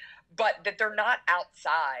to you, but that they're not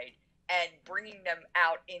outside and bringing them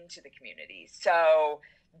out into the community. So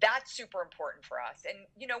that's super important for us. And,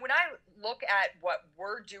 you know, when I look at what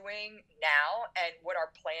we're doing now and what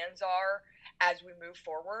our plans are as we move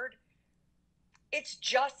forward, it's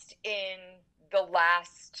just in the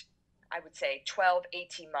last, I would say, 12,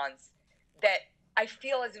 18 months that I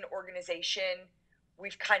feel as an organization,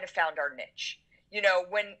 we've kind of found our niche. You know,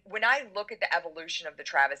 when I look at the evolution of the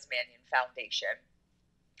Travis Manion Foundation,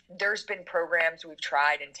 there's been programs we've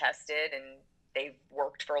tried and tested and they've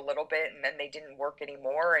worked for a little bit and then they didn't work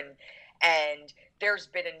anymore. And there's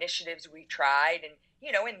been initiatives we've tried and,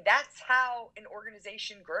 you know, and that's how an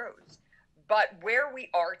organization grows. But where we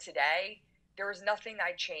are today, there is nothing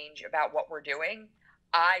I change about what we're doing.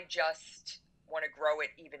 I just want to grow it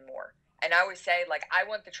even more. And I always say, like, I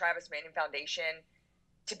want the Travis Manion Foundation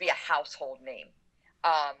to be a household name.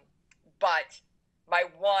 But my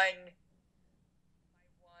one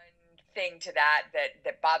thing to that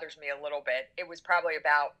bothers me a little bit, it was probably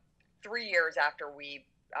about 3 years after we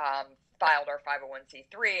filed our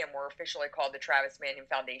 501c3 and we're officially called the Travis Manion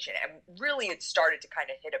Foundation. And really it started to kind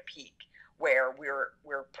of hit a peak where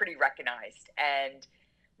we're pretty recognized. And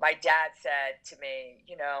my dad said to me,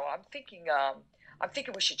 you know, I'm thinking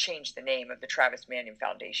we should change the name of the Travis Manion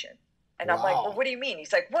Foundation. And wow. I'm like, well, what do you mean?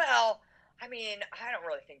 He's like, well, I mean, I don't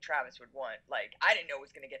really think Travis would want, like, I didn't know it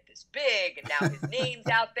was going to get this big, and now his name's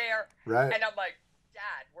out there. Right. And I'm like,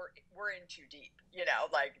 Dad, we're in too deep, you know,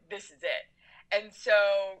 like, this is it. And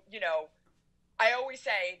so, you know, I always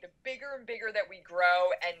say the bigger and bigger that we grow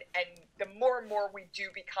and the more and more we do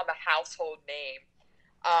become a household name,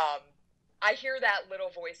 I hear that little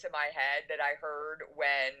voice in my head that I heard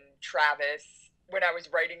when I was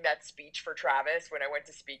writing that speech for Travis, when I went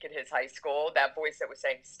to speak at his high school, that voice that was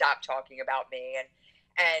saying, stop talking about me.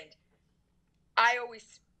 And I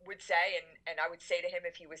always would say, and I would say to him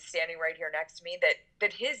if he was standing right here next to me,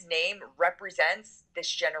 that his name represents this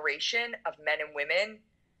generation of men and women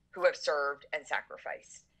who have served and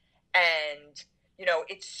sacrificed. And, you know,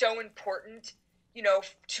 it's so important, you know,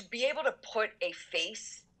 to be able to put a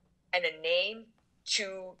face and a name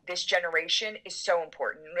to this generation is so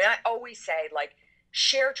important. And I always say, like,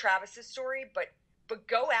 share Travis's story, but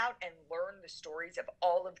go out and learn the stories of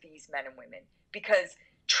all of these men and women, because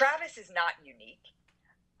Travis is not unique.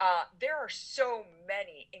 There are so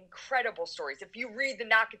many incredible stories. If you read The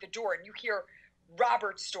Knock at the Door and you hear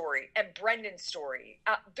Robert's story and Brendan's story,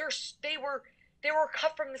 they were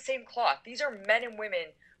cut from the same cloth. These are men and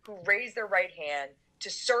women who raised their right hand to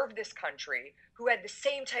serve this country, who had the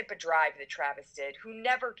same type of drive that Travis did, who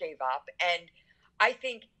never gave up. And I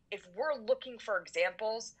think if we're looking for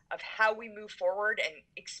examples of how we move forward, and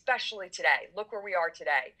especially today, look where we are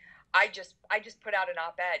today. I just put out an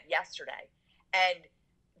op-ed yesterday, and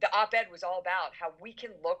the op-ed was all about how we can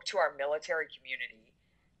look to our military community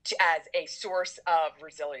as a source of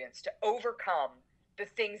resilience to overcome the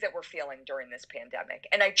things that we're feeling during this pandemic.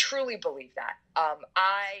 And I truly believe that.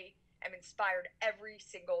 I am inspired every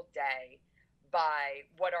single day by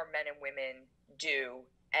what our men and women do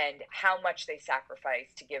and how much they sacrifice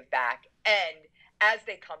to give back. And as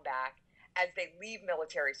they come back, as they leave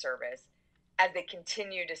military service, as they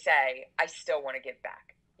continue to say, I still want to give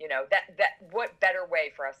back. You know, that what better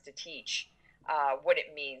way for us to teach what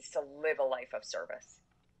it means to live a life of service.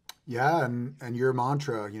 Yeah, and your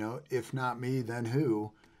mantra, you know, if not me, then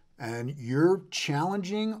who? And you're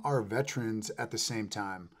challenging our veterans at the same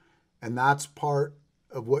time. And that's part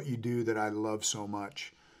of what you do that I love so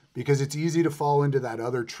much, because it's easy to fall into that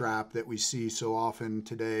other trap that we see so often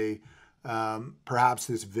today, perhaps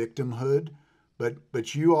this victimhood,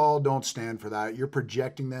 but you all don't stand for that. You're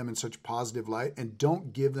projecting them in such positive light and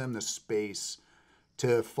don't give them the space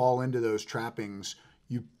to fall into those trappings.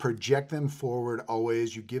 You project them forward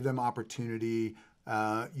always. You give them opportunity.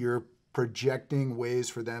 You're projecting ways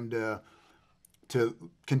for them to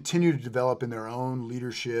continue to develop in their own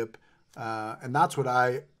leadership. And that's what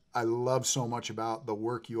I love so much about the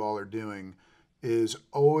work you all are doing. is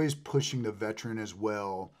always pushing the veteran as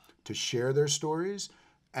well to share their stories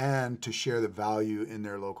and to share the value in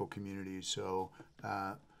their local communities. So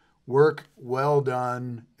work well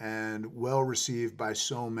done and well received by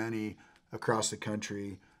so many across the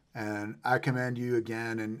country. And I commend you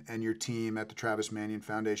again and your team at the Travis Manion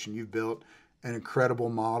Foundation. You've built an incredible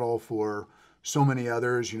model for so many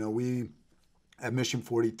others. You know, we at Mission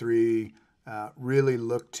 43 really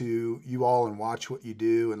look to you all and watch what you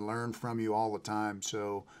do and learn from you all the time.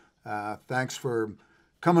 So thanks for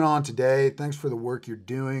coming on today. Thanks for the work you're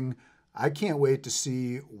doing. I can't wait to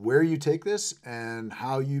see where you take this and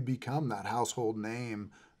how you become that household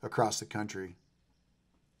name across the country.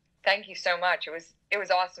 Thank you so much. It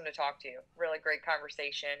was awesome to talk to you. Really great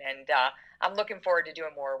conversation, and I'm looking forward to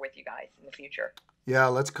doing more with you guys in the future. Yeah,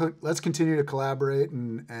 let's continue to collaborate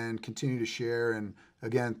and continue to share. And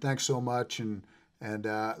again, thanks so much, and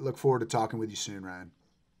look forward to talking with you soon, Ryan.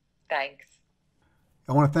 Thanks.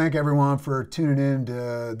 I want to thank everyone for tuning in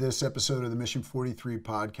to this episode of the Mission 43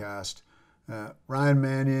 podcast. Ryan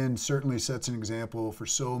Manion certainly sets an example for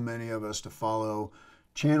so many of us to follow,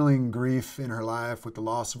 channeling grief in her life with the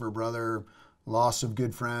loss of her brother, loss of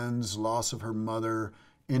good friends, loss of her mother,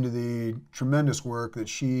 into the tremendous work that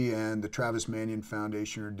she and the Travis Manion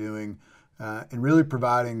Foundation are doing and really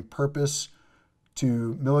providing purpose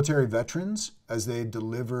to military veterans as they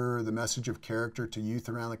deliver the message of character to youth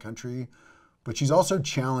around the country. But she's also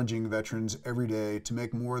challenging veterans every day to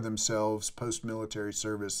make more of themselves post-military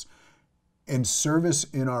service and service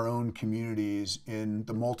in our own communities in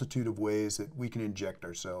the multitude of ways that we can inject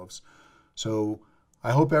ourselves. So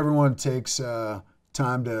I hope everyone takes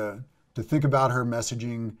time to think about her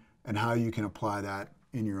messaging and how you can apply that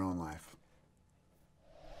in your own life.